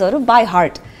सङ्ग्सहरू बाई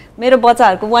हार्ट मेरो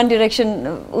बच्चाहरूको वान डिरेक्सन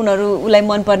उनीहरू उसलाई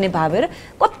मनपर्ने भावेर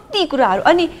कति कुराहरू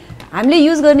अनि हामीले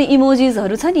युज गर्ने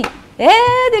इमोजिजहरू छ नि ए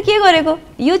त्यो के गरेको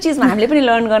यो चिजमा हामीले पनि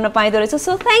लर्न गर्न पाइदो रहेछ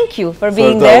so thank you for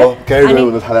being there अनि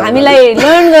हामीलाई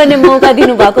लर्न गर्ने मौका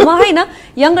दिनुभएकोमा होइन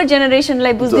यङ्गर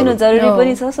जेनेरेसनलाई बुझ्दिनु जरुरी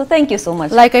पनि छ so thank you so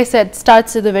much like I said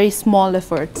starts with a very small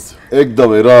efforts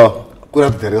एकदमै र कुरा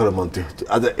त धेरै गर्न मन थियो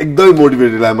आज एकदमै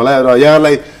मोटिभेटेड लाग्यो मलाई र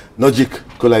यहाँलाई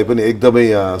नजिकको लागि पनि एकदमै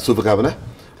शुभकामना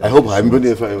आई होप हामी पनि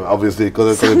अभियसली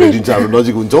कतै कतै भेटिन्छ हाम्रो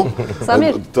नजिक हुन्छौँ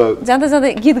समीर जाँदा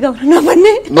जाँदै गीत गाउन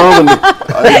नभन्ने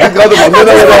गीत गाउनु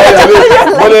भन्दैन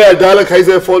मैले डायलग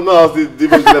खाइसकेँ फोनमा अस्ति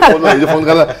दिपकजीलाई फोनमा हिजो फोन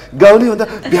गर्दा गाउने भन्दा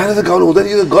बिहान त गाउनु हुँदैन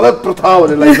यो गलत प्रथा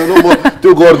भनेर लागिसक्नु म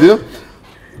त्यो गर्दिनँ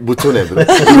बुझ्छौ नि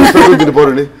दिनु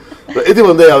पऱ्यो नि र यति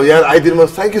भन्दै अब यहाँ आइदिनुमा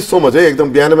थ्याङ्क यू सो मच है एकदम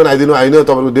बिहान पनि आइदिनु होइन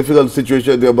तपाईँको डिफिकल्ट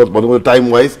सिचुएसन भन्नुको टाइम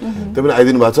वाइज त्यो पनि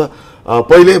आइदिनु भएको छ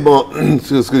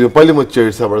पहिले म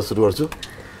चेरिसाबाट सुरु गर्छु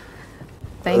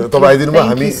तपाईँ आइदिनु भयो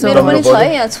हामी मेरो पनि छ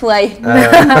है यहाँ छुवाई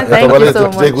तपाईँलाई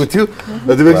चेक थियो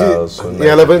दिपेकजी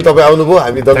यहाँलाई पनि तपाईँ आउनुभयो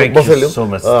हामी बसेल्यौँ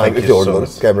एकछिन होल्ड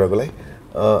गर्नुहोस् क्यामेराको लागि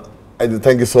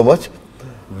thank you so much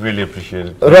really appreciate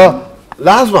र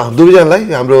लास्टमा दुवैजनालाई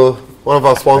हाम्रो वान अफ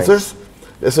आवर स्पोन्सर्स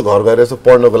यसो घर गएर यसो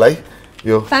पढ्नको लागि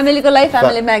यो फ्यामिलीको लागि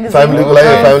फ्यामिली म्यागजिन फ्यामिली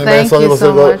म्यागजिन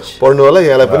बसेर पढ्नु होला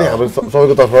यहाँलाई पनि हाम्रो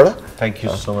सबैको तर्फबाट thank you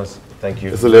so much thank you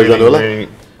यसो लिएर जानु होला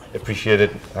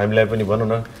एप्रिसिएटेड हामीलाई पनि भनौँ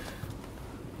न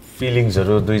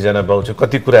फिलिङ्सहरू दुईजना बाउ छ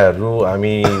कति कुराहरू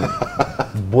हामी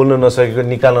बोल्न नसकेको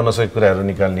निकाल्न नसकेको कुराहरू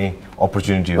निकाल्ने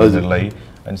अपर्च्युनिटी हो हजुरलाई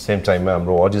अनि सेम टाइममा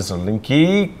हाम्रो अडियन्सहरूले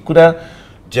केही कुरा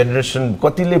जेनेरेसन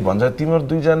कतिले भन्छ तिमीहरू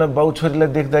दुईजना बाउ छोरीलाई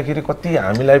देख्दाखेरि कति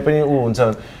हामीलाई पनि ऊ हुन्छ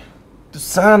त्यो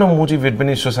सानो मोटिभेट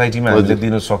पनि सोसाइटीमा हामीले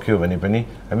दिन सक्यो भने पनि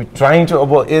हामी ट्राइङ टु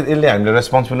अब यसले हामीले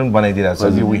रेस्पोन्सिबल पनि बनाइदिरहेको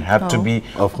छ we have to be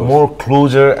more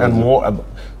closer and more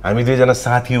हामी दुईजना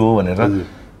साथी हो भनेर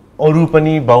अरू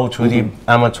पनि बाउ छोरी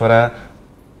आमा छोरा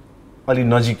अलि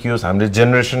नजिकियोस् हामीले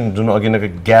जेनेरेसन जुन अघिनको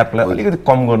ग्यापलाई अलिकति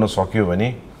कम गर्न सक्यो भने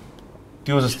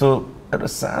त्यो जस्तो एउटा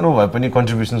सानो भए पनि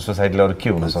कन्ट्रिब्युसन सोसाइटीलाई अरू के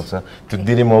हुनसक्छ त्यो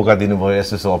दिने मौका दिनुभयो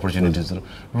यस्तो यस्तो अपर्च्युनिटिजहरू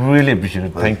really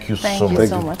appreciated thank you so much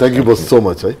thank you so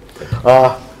much है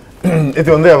यति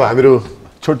भन्दै अब हामीहरू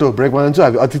छोटो ब्रेकमा जान्छौँ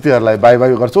हामी अतिथिहरूलाई बाई बाई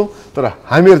गर्छौँ तर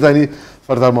हामीहरू चाहिँ नि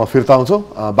फर्दरमा फिर्ता आउँछौँ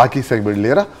बाँकी सेगमेन्ट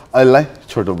लिएर अहिलेलाई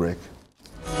छोटो ब्रेक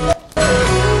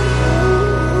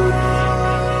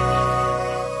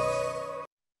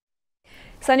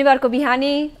शनिबारको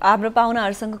बिहानी हाम्रो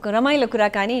पाहुनाहरूसँगको रमाइलो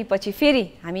कुराकानी पछि फेरि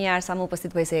हामी यहाँहरूसम्म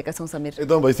उपस्थित भइसकेका छौँ समीर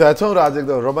एकदम भइसकेका छौँ र आज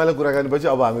एकदम रमाइलो कुराकानी पछि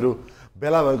अब हामीहरू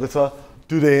बेला भएको छ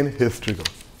today in हिस्ट्रीको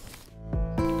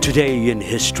Today in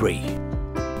history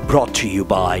brought to you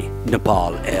by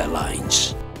Nepal Airlines.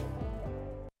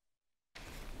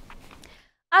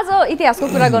 आज इतिहासको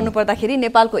कुरा गर्नुपर्दाखेरि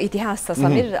नेपालको इतिहास छ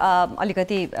समीर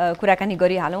अलिकति कुराकानी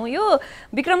गरिहालौँ यो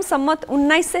विक्रम सम्मत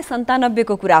 1997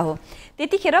 को कुरा हो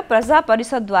त्यतिखेर प्रजा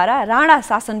परिषदद्वारा राणा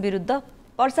शासन विरुद्ध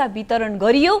पर्चा वितरण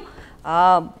गरियो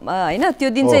हैन त्यो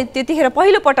दिन चाहिँ त्यतिखेर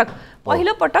पहिलो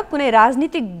पटक कुनै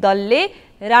राजनीतिक दलले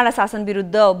राणा शासन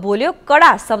विरुद्ध बोल्यो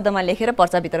कडा शब्दमा लेखेर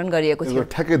पर्चा वितरण गरिएको थियो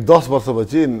ठ्याक्कै 10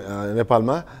 वर्षपछि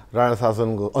नेपालमा राणा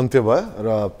शासनको अन्त्य भयो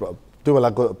र त्यो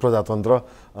बेलाको प्रजातन्त्र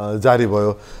जारी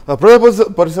भयो प्रजा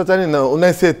परिषद चाहिँ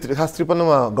 1953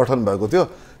 मा गठन भएको थियो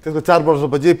त्यसको 4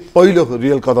 वर्षपछि पहिलो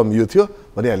रियल कदम यो थियो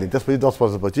भनिहालेँ त्यसपछि 10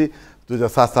 वर्षपछि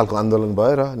 2007 सालको आन्दोलन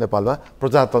भयो र नेपालमा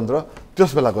प्रजातन्त्र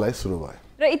त्यस बेलाको लागि सुरु भयो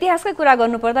र इतिहासकै कुरा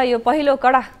गर्नुपर्दा यो पहिलो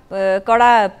कडा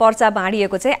पर्चा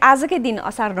बाँडिएको चाहिँ आजकै दिन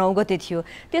असार 9 गते थियो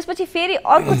त्यसपछि फेरि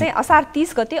अर्को चाहिँ असार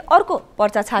 30 गते अर्को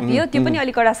पर्चा छापियो त्यो पनि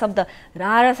अलि कडा शब्द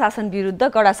राणा शासन विरुद्ध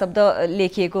कडा शब्द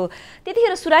लेखिएको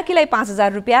त्यतिखेर सुराकीलाई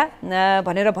 5000 रुपैयाँ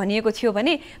भनेर भनिएको थियो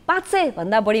भने 500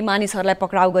 भन्दा बढी मानिसहरूलाई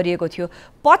पक्राउ गरिएको थियो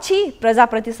पछि प्रजा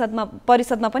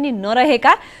परिषदमा पनि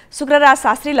नरहेका शुक्रराज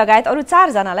शास्त्री लगायत अरू 4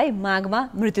 जनालाई मागमा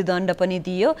मृत्युदण्ड पनि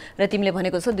दिइयो र तिमीले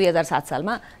भनेको छ 2007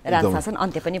 सालमा राजशासन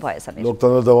अन्त्य पनि भयो सबै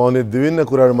लोकतन्त्र दबाउने विभिन्न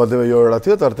कुराहरू मध्येमा यो एउटा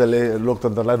थियो तर त्यसले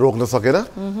लोकतन्त्रलाई रोक्न सकेन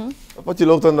पछि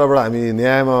लोकतन्त्रबाट हामी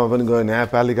न्यायमा पनि गयो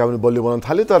न्यायपालिका पनि बलियो बनाउन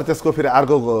थाल्यो तर त्यसको फेरि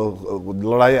अर्को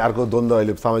लडाई अर्को द्वन्द्व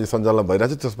अहिले सामाजिक सञ्जालमा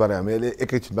भइरहेको छ त्यसबारे हामी अहिले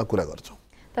एकैछिनमा कुरा गर्छौँ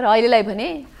तर अहिलेलाई भने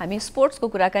हामी स्पोर्ट्सको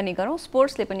कुराकानी गरौँ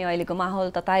स्पोर्ट्सले पनि अहिलेको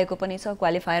माहौल तताएको पनि छ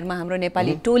क्वालिफायरमा हाम्रो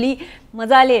नेपाली टोली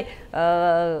मजाले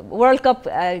वर्ल्ड कप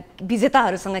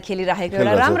विजेताहरूसँग खेलिरहेको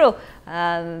एउटा राम्रो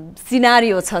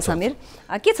सिनारियो छ समीर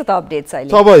के छ त अपडेट छ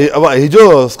अहिले अब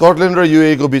हिजो स्कटल्यान्ड र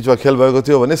युए को बीचमा खेल भएको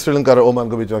थियो भने श्रीलङ्का र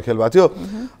ओमानको बीचमा खेल भएको थियो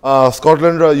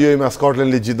स्कटल्यान्ड र युएमा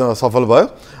स्कटल्यान्डले जित्न सफल भयो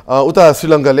उता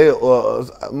श्रीलङ्काले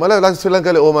मलाई लाग्छ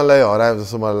श्रीलङ्काले ओमानलाई हरायो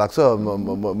जस्तो मलाई लाग्छ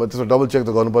म त्यसको डबल चेक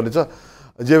त गर्नुपर्ने छ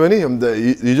जे पनि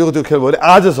हिजोको त्यो खेल भयो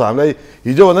आज छ हामीलाई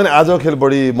हिजो भन्दा नि आजको खेल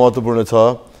बढी महत्त्वपूर्ण छ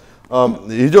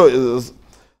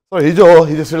हिजो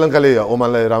श्रीलङ्काले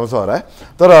ओमानलाई राम्रोसँग हरायो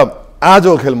तर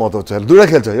आजको खेल महत्त्व छ दुईवटा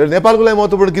खेल छ यो नेपालको लागि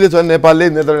महत्त्वपूर्ण किन छ भने नेपालले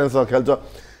नेदरल्यान्डसँग खेल्छ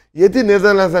यदि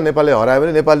नेदरल्यान्डसँग नेपालले हरायो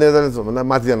भने नेपाल नेदरल्यान्ड्सभन्दा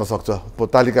माथि जान सक्छ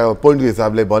तालिका पोइन्टको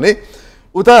हिसाबले भने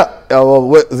उता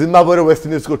जिम्बाब्वे र वेस्ट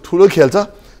इन्डिजको ठुलो खेल छ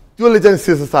त्यसले चाहिँ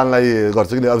शीर्ष स्थानलाई गर्छ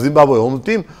किन अब जिम्बाब्वे होम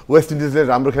टिम वेस्ट इन्डिजले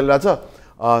राम्रो खेलिरहेछ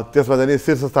त्यसमा चाहिँ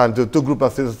शीर्ष स्थान त्यो ग्रुपमा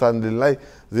शीर्ष स्थान दिनलाई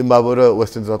जिम्बाब्वे र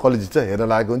वेस्ट इन्डिज कसले जित्छ हेर्न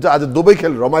लागेको हुन्छ आज दुवै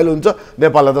खेल रमाइलो हुन्छ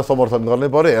नेपाललाई त समर्थन गर्नै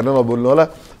पर्यो हेर्न नभुल्नु होला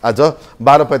आज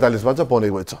 12:45 मा चाहिँ पौने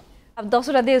बज्छ अब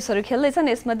 10वटा देशहरू खेल्दैछन्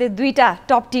यसमध्ये 2टा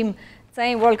टप टिम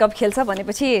चाहिँ वर्ल्ड कप खेल्छ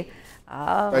भनेपछि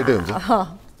टाइटै हुन्छ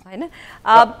हैन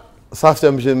साफ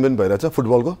च्याम्पियनसिप पनि भइरहेछ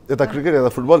फुटबलको यता क्रिकेट यता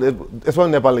फुटबल यसमा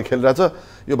नेपालले खेलिरहेछ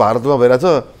यो भारतमा भइरहेछ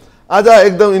आज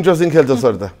एकदम इन्ट्रेस्टिङ खेल्छ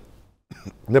सर त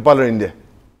नेपाल र इन्डिया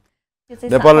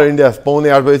नेपाल र इन्डिया पौने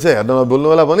 8 बजे छ हेर्न नभुल्नु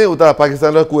होला भने उता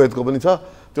पाकिस्तान र कुवेतको पनि छ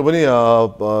त्यो पनि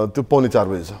त्यो पौने 4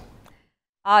 बजे छ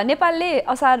नेपालले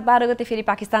असार 12 गते फेरि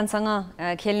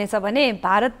पाकिस्तानसँग खेल्नेछ भने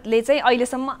भारतले चाहिँ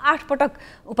अहिलेसम्म 8 पटक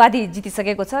उपाधि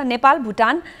जितिसकेको छ। नेपाल,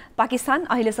 भुटान, पाकिस्तान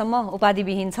अहिलेसम्म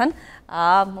उपाधिविहीन छन्।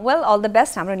 वेल अल द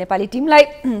बेस्ट हाम्रो नेपाली टिमलाई,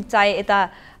 चाहे यता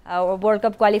वर्ल्ड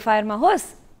कप क्वालिफायरमा होस्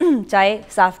चाहे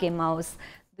साफ गेममा होस्,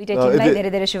 दुईटै टिमलाई धेरै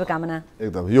धेरै शुभकामना।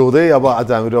 एकदम यो हुँदै अब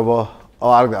आज हामीहरू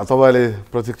अब तपाईँले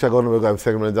प्रतीक्षा गर्नुभएको हामी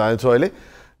सेगमेन्टमा जान्छौँ। अहिले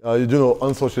यो जुन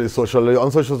अनसोसियल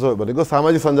भनेको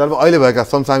सामाजिक सञ्जालमा अहिले भएका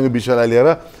समसामयिक विषयलाई लिएर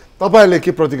तपाईँहरूले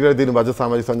के प्रतिक्रिया दिनुभएको छ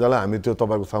सामाजिक सञ्जालमा हामी त्यो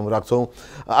तपाईँको सामु राख्छौँ।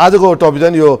 आजको टपिक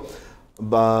चाहिँ यो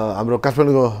हाम्रो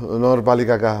काठमाडौँ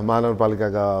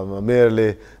महानगरपालिकाका मेयरले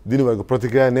दिनुभएको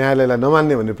प्रतिक्रिया, न्यायालयलाई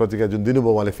नमान्ने भन्ने प्रतिक्रिया जुन दिनुभयो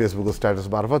उहाँले फेसबुकको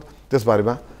स्ट्याटस मार्फत,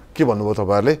 त्यसबारेमा के भन्नुभयो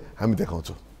तपाईँहरूले हामी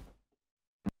देखाउँछौँ।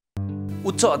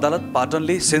 उच्च अदालत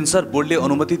पाटनले सेन्सर बोर्डले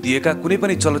अनुमति दिएका कुनै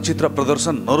पनि चलचित्र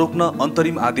प्रदर्शन नरोक्न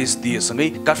अन्तरिम आदेश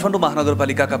दिएसँगै काठमाडौँ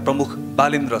महानगरपालिकाका प्रमुख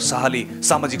बालेन्द्र शाहले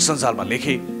सामाजिक सञ्जालमा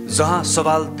लेखे, जहाँ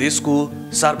सवाल देशको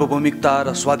सार्वभौमिकता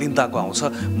र स्वाधीनताको आउँछ,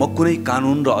 म कुनै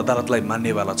कानुन र अदालतलाई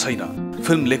मान्नेवाला छैन।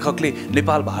 फिल्म लेखकले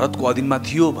नेपाल भारतको अधीनमा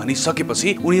थियो भनिसकेपछि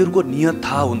उनीहरूको नियत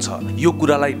थाहा हुन्छ। यो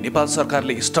कुरालाई नेपाल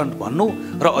सरकारले स्टन्ट भन्नु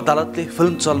र अदालतले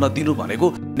फिल्म चल्न दिनु भनेको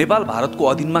नेपाल भारतको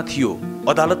अधीनमा थियो,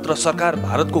 अदालत र सरकार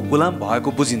भारतको गुलाम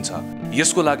भएको बुझिन्छ।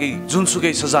 यसको लागि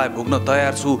जुनसुकै सजाय भोग्न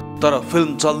तयार छु, तर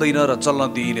फिल्म चल्दैन र चल्न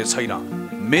दिइने छैन।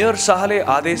 मेयर शाहले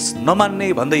आदेश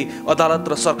नमान्ने भन्दै अदालत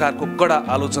र सरकारको कडा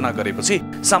आलोचना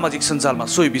गरेपछि सामाजिक सञ्जालमा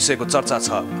सोही विषयको चर्चा छ।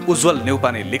 उज्जवल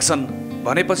नेउपाने लेख्छन्,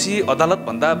 भनेपछि अदालत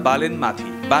भन्दा बालेन माथि,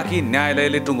 बाँकी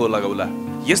न्यायालयले टुङ्गो लगाउला।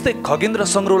 यस्तै खगेन्द्र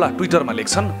सङ्ग्रौला ट्विटरमा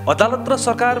लेख्छन्, अदालत र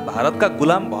सरकार भारतका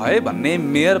गुलाम भए भन्ने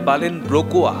मेयर बालेन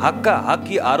ब्रोको हाक्का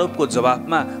हाक्की आरोपको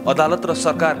जवाफमा अदालत र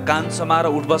सरकार कान समाएर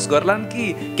उठबस गर्लान् कि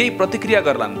केही प्रतिक्रिया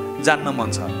गर्लान् जान्न मन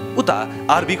छ। उता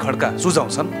आरबी खड्का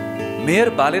सुझाउँछन्, मेयर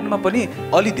बालेनमा पनि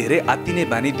अलि धेरै आत्तिने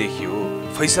बानी देखियो।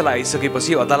 फैसला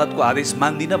आइसकेपछि अदालतको आदेश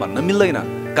मान्दिन भन्न मिल्दैन,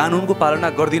 कानुनको पालना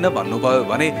गर्दिन भन्नुभयो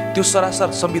भने त्यो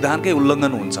सरासर संविधानकै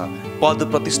उल्लङ्घन हुन्छ।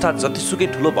 पद प्रतिष्ठा जतिसुकै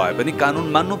ठुलो भए पनि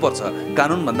कानुन मान्नुपर्छ,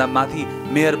 कानुनभन्दा माथि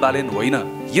मेयर बालेन होइन।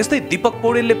 यस्तै दीपक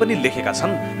पौडेलले पनि लेखेका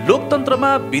छन्,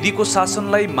 लोकतन्त्रमा विधिको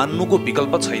शासनलाई मान्नुको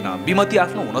विकल्प छैन, विमति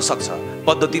आफ्नो हुन सक्छ,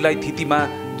 पद्धतिलाई थितिमा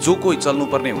जो कोही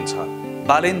चल्नुपर्ने हुन्छ।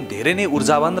 बालेन धेरै नै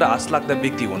ऊर्जावान र आशलाग्दा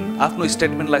व्यक्ति हुन्, आफ्नो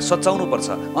स्टेटमेन्टलाई सच्याउनु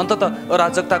पर्छ, अन्ततः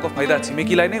अराजकताको फाइदा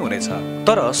छिमेकीलाई नै हुनेछ।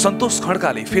 तर सन्तोष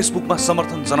खड्काले फेसबुकमा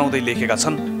समर्थन जनाउँदै लेखेका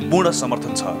छन्, पूर्ण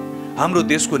समर्थन छ, हाम्रो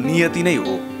देशको नियति नै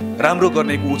हो, राम्रो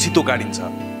गर्नेको उचितो गाडिन्छ।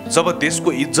 जब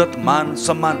देशको इज्जत, मान,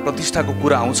 सम्मान, प्रतिष्ठाको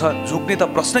कुरा आउँछ, झुक्ने त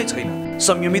प्रश्नै छैन।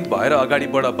 संयमित भएर अगाडि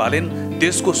बढ बालेन।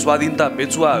 देशको स्वाधीनता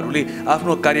बेचुवाहरूले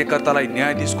आफ्नो कार्यकर्तालाई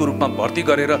न्यायाधीशको रूपमा भर्ती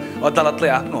गरेर अदालतलाई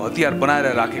आफ्नो हतियार बनाएर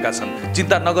राखेका छन्।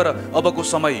 चिन्ता नगर, अबको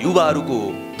समय युवाहरूको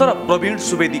हो। तर प्रवीण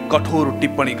सुवेदी कठोर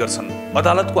टिप्पणी गर्छन्,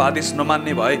 अदालतको आदेश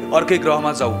नमान्ने भए अर्कै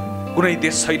ग्रहमा जाऊ, कुनै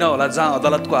देश छैन होला जहाँ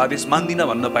अदालतको आदेश मान्दिन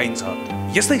भन्न पाइन्छ।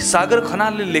 यस्तै सागर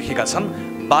खनालले लेखेका छन्,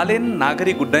 बालेन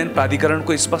नागरिक उड्डयन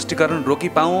प्राधिकरणको स्पष्टीकरण रोकी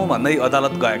पाऊँ भन्दै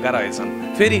अदालत गएका रहेछन्,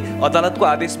 फेरि अदालतको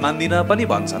आदेश मान्दिन पनि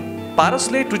भन्छन्।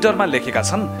 पारसले ट्विटरमा लेखेका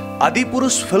छन्,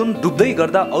 आदिपुरुष फिल्म डुब्दै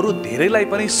गर्दा अरू धेरैलाई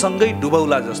पनि सँगै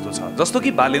डुबाउला जस्तो छ, जस्तो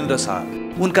कि बालेन्द्र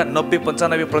शाह। उनका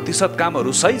 90-95%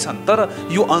 कामहरू सही छन्,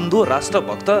 तर यो अन्धो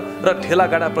राष्ट्रभक्त र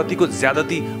ठेलागाडा प्रतिको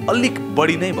ज्यादती अलिक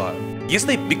बढी नै भयो।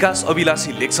 यस्तै विकास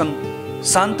अभिलाषी लेख्छन्,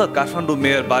 शान्त काठमाडौँ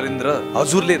मेयर बालेन्द्र,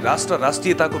 हजुरले राष्ट्र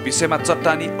राष्ट्रियताको विषयमा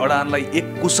चट्टानी अडानलाई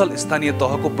एक कुशल स्थानीय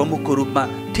तहको प्रमुखको रूपमा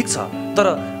ठिक छ, तर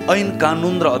ऐन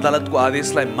कानुन र अदालतको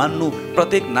आदेशलाई मान्नु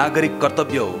प्रत्येक नागरिक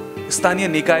कर्तव्य हो। स्थानीय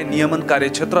निकाय नियमन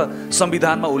कार्यक्षेत्र,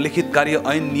 संविधानमा उल्लेखित कार्य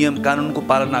ऐन नियम कानुनको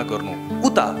पालना गर्नु।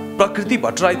 उता प्रकृति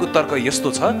भट्टराईको तर्क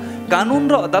यस्तो छ,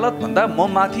 कानुन र अदालत भन्दा म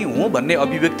माथि हुँ भन्ने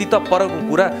अभिव्यक्ति त परको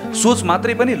कुरा, सोच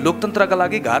मात्रै पनि लोकतन्त्रका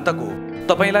लागि घातक हो।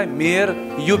 तपाईलाई मेयर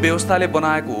यो व्यवस्थाले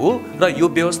बनाएको हो र यो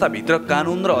व्यवस्थाभित्र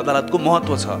कानुन र अदालतको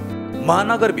महत्त्व छ।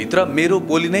 महानगरभित्र मेरो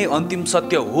बोली नै अन्तिम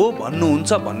सत्य हो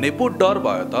भन्नुहुन्छ भन्ने पो डर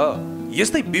भयो त।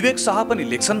 यस्तै विवेक शाह पनि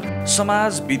लेख्छन्,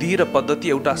 समाज, विधि र पद्धति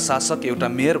एउटा शासक, एउटा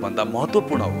मेयर भन्दा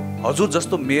महत्त्वपूर्ण हो। हजुर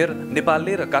जस्तो मेयर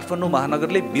नेपालले र काठमाडौँ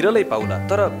महानगरले बिरलै पाउला,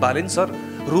 तर बालेन सर,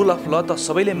 रुल अफ ल त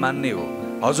सबैले मान्ने हो।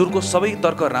 हजुरको सबै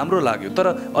तर्क राम्रो लाग्यो, तर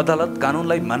अदालत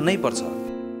कानुनलाई मान्नै पर्छ।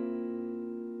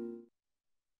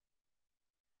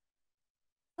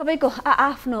 सबैको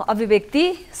आफ्नो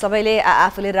अभिव्यक्ति सबैले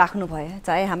आफूले राख्नु भयो,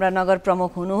 चाहे हाम्रा नगर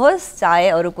प्रमुख हुनुहोस् चाहे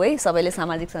अरू कोही, सबैले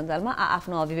सामाजिक सञ्जालमा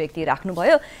आफ्नो अभिव्यक्ति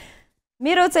राख्नुभयो।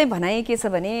 मेरो चाहिँ भनाइ के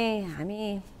छ भने,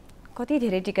 हामी कति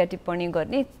धेरै टिका टिप्पणी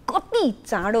गर्ने, कति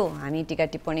चाँडो हामी टिका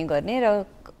टिप्पणी गर्ने र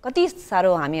कति साह्रो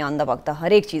हामी अन्धभक्त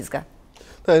हरेक चिजका।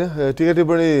 होइन, टिका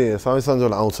टिप्पणी सामाजिक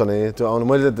सञ्जाल आउँछ नै, त्यो आउनु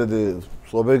मैले त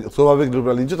स्वाभाविक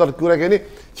रूपमा लिन्छु, तर कुरा के नि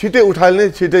छिटै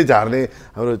उठाल्ने छिटै झार्ने,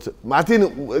 हाम्रो माथि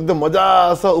एकदम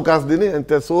मजासँग उकास दिने अनि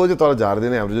त्यहाँ सोझै तर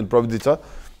झारिदिने हाम्रो जुन प्रविधि छ,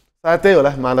 सायद त्यही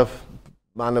होला मानव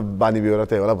मानव बानी बेहोरा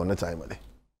त्यही होला भन्न चाहे मैले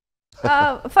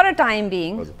फर अ टाइम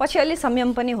बिङ पछि अलि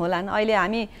संयम पनि होलान् अहिले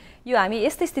हामी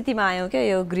यस्तै स्थितिमा आयौँ क्या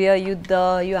यो गृह युद्ध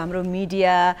यो हाम्रो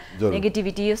मिडिया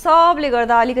नेगेटिभिटी यो सबले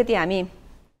गर्दा अलिकति हामी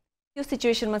त्यो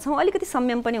सिचुएसनमा छौँ अलिकति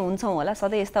संयम पनि हुन्छौँ होला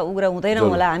सधैँ यस्ता उग्र हुँदैनौँ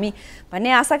होला हामी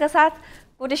भन्ने आशाका साथ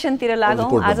कोटेसनतिर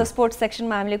लागौँ आज स्पोर्ट्स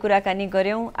सेक्सनमा हामीले कुराकानी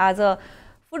गऱ्यौँ आज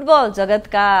फुटबल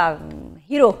जगतका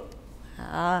हिरो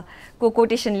को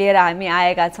कोटेसन लिएर हामी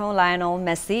आएका छौँ लायनल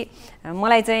मेस्सी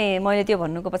मलाई चाहिँ मैले त्यो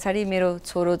भन्नुको पछाडि मेरो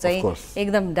छोरो चाहिँ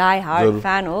एकदम डाई हार्ड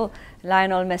फ्यान हो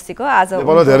लायनल मेस्सीको आज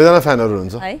धेरैजना फ्यानहरू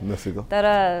हुन्छ मेस्सीको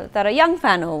तर यङ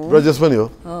फ्यान हो ब्राजिल पनि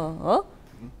हो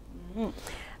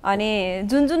अनि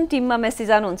जुन टिममा मेस्सी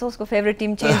जानुहुन्छ उसको फेभरेट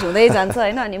टिम चेन्ज हुँदै जान्छ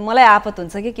होइन अनि मलाई आपत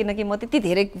हुन्छ कि किनकि म त्यति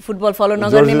धेरै फुटबल फलो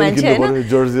नगर्ने मान्छे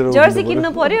होइन जर्सी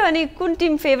किन्न पर्यो अनि कुन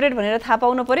टिम फेभरेट भनेर थाहा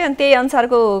पाउनु पर्यो अनि त्यही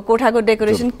अनुसारको कोठाको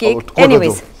डेकोरेसन केक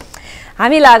एनिवेज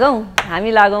हामी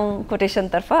लागौँ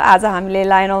कोटेसनतर्फ आज हामीले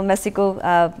लायनल मेस्सीको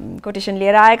कोटेसन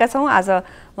लिएर आएका छौँ आज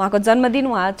उहाँको जन्मदिन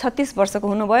उहाँ 36 वर्षको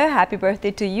हुनुभयो ह्याप्पी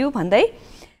बर्थडे टु यु भन्दै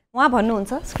उहाँ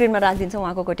भन्नुहुन्छ स्क्रिनमा राखिदिन्छौँ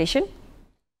उहाँको कोटेसन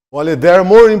उहाँले there are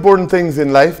more important things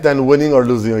in life then winning or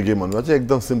losing a game भन्नु चाहिँ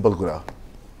एकदम सिम्पल कुरा हो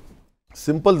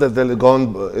सिम्पल त्यसले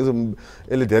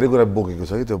यसले धेरै कुरा बोकेको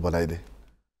छ कि त्यो भनाइले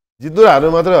जित्नु र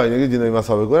हार्नु मात्रै होइन कि जिन्दगीमा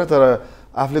सबै कुरा तर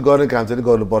आफूले गर्ने काम चाहिँ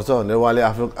गर्नुपर्छ भनेर उहाँले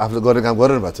आफूले गर्ने काम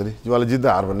गरिरहनु भएको छ नि उहाँले जित्दा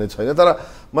हार भन्ने छैन तर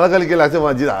मलाई कहिले के लाग्छ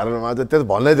उहाँ जित हार्नुमा चाहिँ त्यो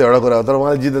भन्नै त एउटा कुरा हो तर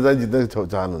उहाँले जित्न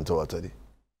चाहनुहुन्छ उहाँ चाहिँ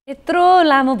यत्रो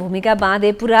लामो भूमिका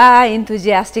बाँधे पुरा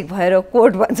इन्थुजियास्टिक भएर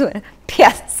कोट भन्छु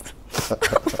ठ्यास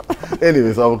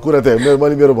एनिवेज अब कुरा त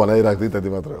मैले मेरो भनाइ राख्दै त्यति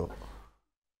मात्र हो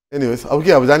एनिवेज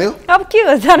अब जाने हो अब के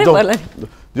हो जाने पर्ला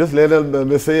जस लायनल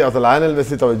मेस्सी अथवा लायनल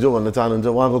मेस्सी तपाईँ जो भन्न चाहनुहुन्छ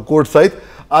उहाँको कोट सहित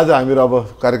आज हामीहरू अब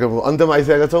कार्यक्रमको अन्त्यमा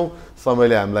आइसकेका छौँ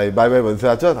समयले हामीलाई बाई बाई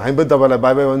भनिसकेको छ हामी पनि तपाईँलाई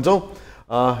बाई बाई भन्छौँ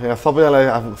यहाँ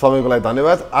सबैजनालाई समयको लागि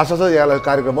धन्यवाद आशा छ यहाँलाई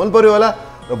कार्यक्रम मन पर्यो होला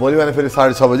र भोलि बिहान फेरि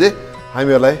 6:30 बजे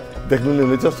हामीहरूलाई देख्नु नै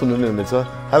हुनेछ सुन्नु नै हुनेछ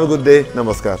ह्याभ अ गुड डे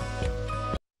नमस्कार